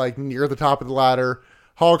holds it like near the top of the ladder.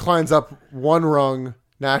 Hall climbs up one rung.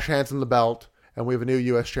 Nash hands him the belt, and we have a new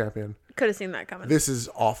U.S. champion. Could have seen that coming. This is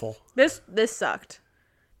awful. This sucked.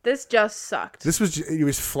 This just sucked. It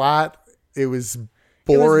was flat. It was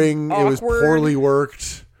boring. It was poorly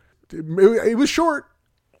worked. It was short.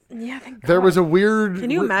 Yeah, thank God. There was a weird... Can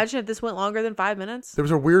you imagine if this went longer than 5 minutes? There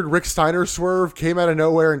was a weird Rick Steiner swerve, came out of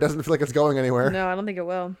nowhere and doesn't feel like it's going anywhere. No, I don't think it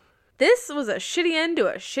will. This was a shitty end to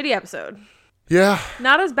a shitty episode. Yeah.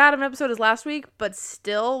 Not as bad of an episode as last week, but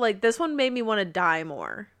still, like, this one made me want to die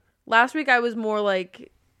more. Last week I was more,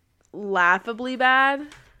 like, laughably bad.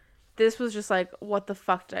 This was just like, what the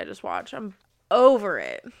fuck did I just watch? I'm over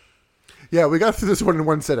it. Yeah, we got through this one in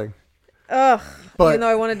one sitting. Ugh. But even though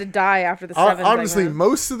I wanted to die after the 7 honestly, segment.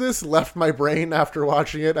 most of this left my brain after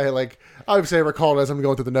watching it. Obviously I recalled it as I'm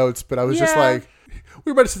going through the notes, but I was just like,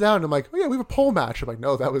 we were about to sit down and I'm like, oh yeah, we have a poll match. I'm like,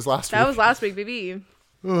 no, that was last week. That was last week, baby.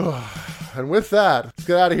 And with that, let's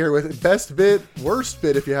get out of here with best bit, worst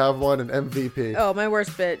bit if you have one, and MVP. Oh, my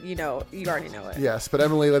worst bit, you already know it. Yes, but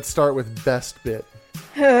Emily, let's start with best bit.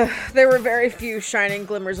 There were very few shining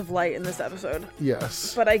glimmers of light in this episode.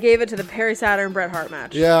 Yes. But I gave it to the Perry Saturn Bret Hart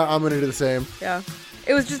match. Yeah, I'm going to do the same. Yeah.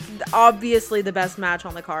 It was just obviously the best match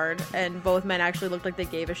on the card, and both men actually looked like they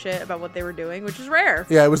gave a shit about what they were doing, which is rare.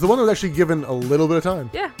 Yeah, it was the one that was actually given a little bit of time.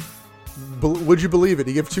 Yeah. Would you believe it?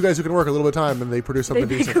 You give two guys who can work a little bit of time and they produce something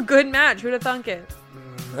They make decent. a good match. Who'd have thunk it?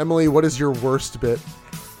 Emily, what is your worst bit?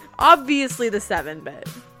 Obviously the 7 bit.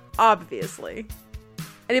 Obviously.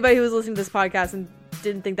 Anybody who was listening to this podcast and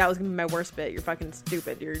didn't think that was going to be my worst bit, you're fucking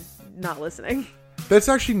stupid. You're not listening. That's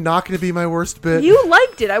actually not going to be my worst bit. You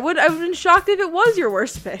liked it. I would have been shocked if it was your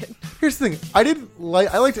worst bit. Here's the thing. I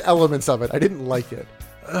liked elements of it. I didn't like it.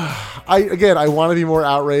 I want to be more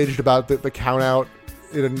outraged about the count out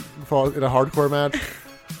in a hardcore match.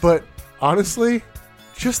 But honestly,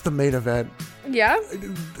 just the main event. Yeah?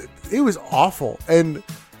 It was awful. And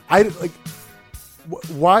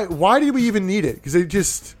why did we even need it? Because it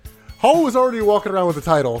just... Hall was already walking around with the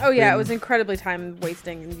title. Oh yeah, it was incredibly time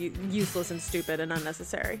wasting and useless and stupid and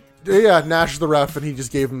unnecessary. Yeah, Nash is the ref and he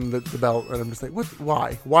just gave him the belt and I'm just like, what?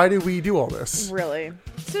 Why? Why did we do all this? Really?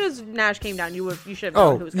 As soon as Nash came down, you should have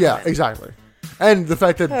known who was going to win. Exactly. And the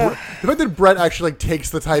fact that Brett actually takes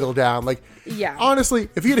the title down, yeah. Honestly,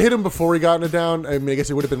 if he had hit him before he gotten it down, I mean, I guess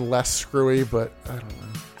it would have been less screwy, but I don't know.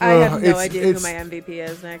 I have no idea who my MVP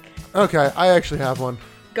is, Nick. Okay, I actually have one.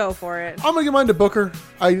 Go for it. I'm gonna give mine to Booker.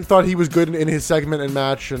 I thought he was good in his segment and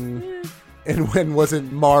match, and when wasn't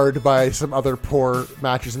marred by some other poor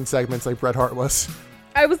matches and segments like Bret Hart was.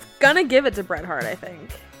 I was gonna give it to Bret Hart, I think.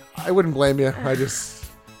 I wouldn't blame you. I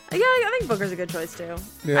think Booker's a good choice too.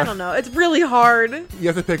 Yeah. I don't know. It's really hard. You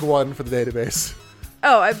have to pick one for the database.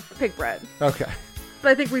 Oh, I picked Bret. Okay.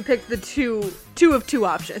 But I think we picked the two of two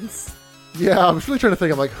options. Yeah, I was really trying to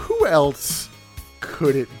think. I'm like, who else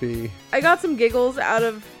could it be? I got some giggles out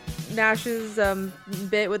of Nash's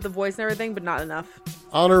bit with the voice and everything, but not enough.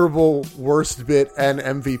 Honorable worst bit and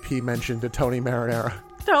MVP mention to Tony Marinara.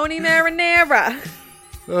 Tony Marinara.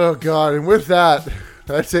 Oh, God. And with that,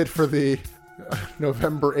 that's it for the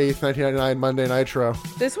November 8th, 1999 Monday Nitro.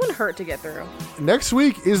 This one hurt to get through. Next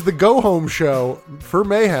week is the go-home show for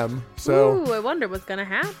Mayhem. So ooh, I wonder what's going to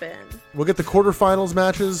happen. We'll get the quarterfinals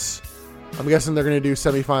matches. I'm guessing they're going to do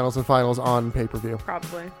semifinals and finals on pay-per-view.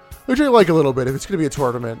 Probably. Which I like a little bit. If it's going to be a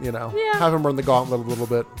tournament, Yeah. have them run the gauntlet a little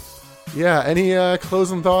bit. Yeah, any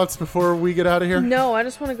closing thoughts before we get out of here? No, I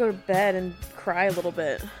just want to go to bed and cry a little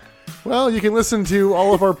bit. Well, you can listen to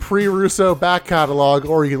all of our pre-Russo back catalog,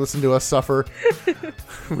 or you can listen to us suffer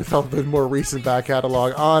with all the more recent back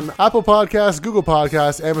catalog on Apple Podcasts, Google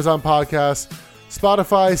Podcasts, Amazon Podcasts,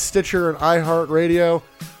 Spotify, Stitcher, and iHeartRadio.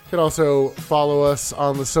 You can also follow us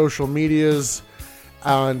on the social medias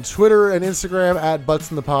on Twitter and Instagram at Butts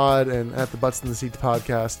in the Pod and at the Butts in the Seats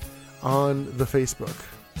podcast on the Facebook.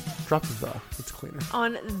 Drop the, it's cleaner.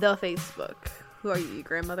 On the Facebook. Who are you,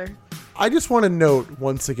 grandmother? I just want to note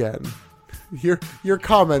once again your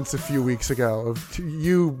comments a few weeks ago of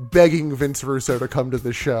you begging Vince Russo to come to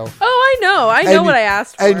the show. Oh, I know what I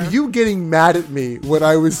asked for. And you getting mad at me when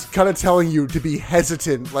I was kind of telling you to be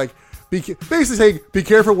hesitant, like basically saying, be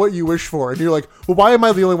careful what you wish for. And you're like, well, why am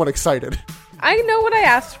I the only one excited? I know what I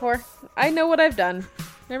asked for. I know what I've done.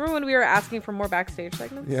 Remember when we were asking for more backstage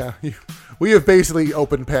segments? Yeah, we have basically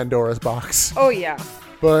opened Pandora's box. Oh, yeah.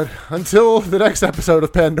 But until the next episode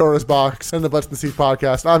of Pandora's Box and the Butts in the Seat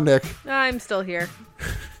podcast, I'm Nick. I'm still here.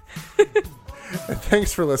 And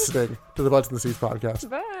thanks for listening to the Butts in the Seats podcast.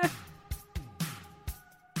 Bye.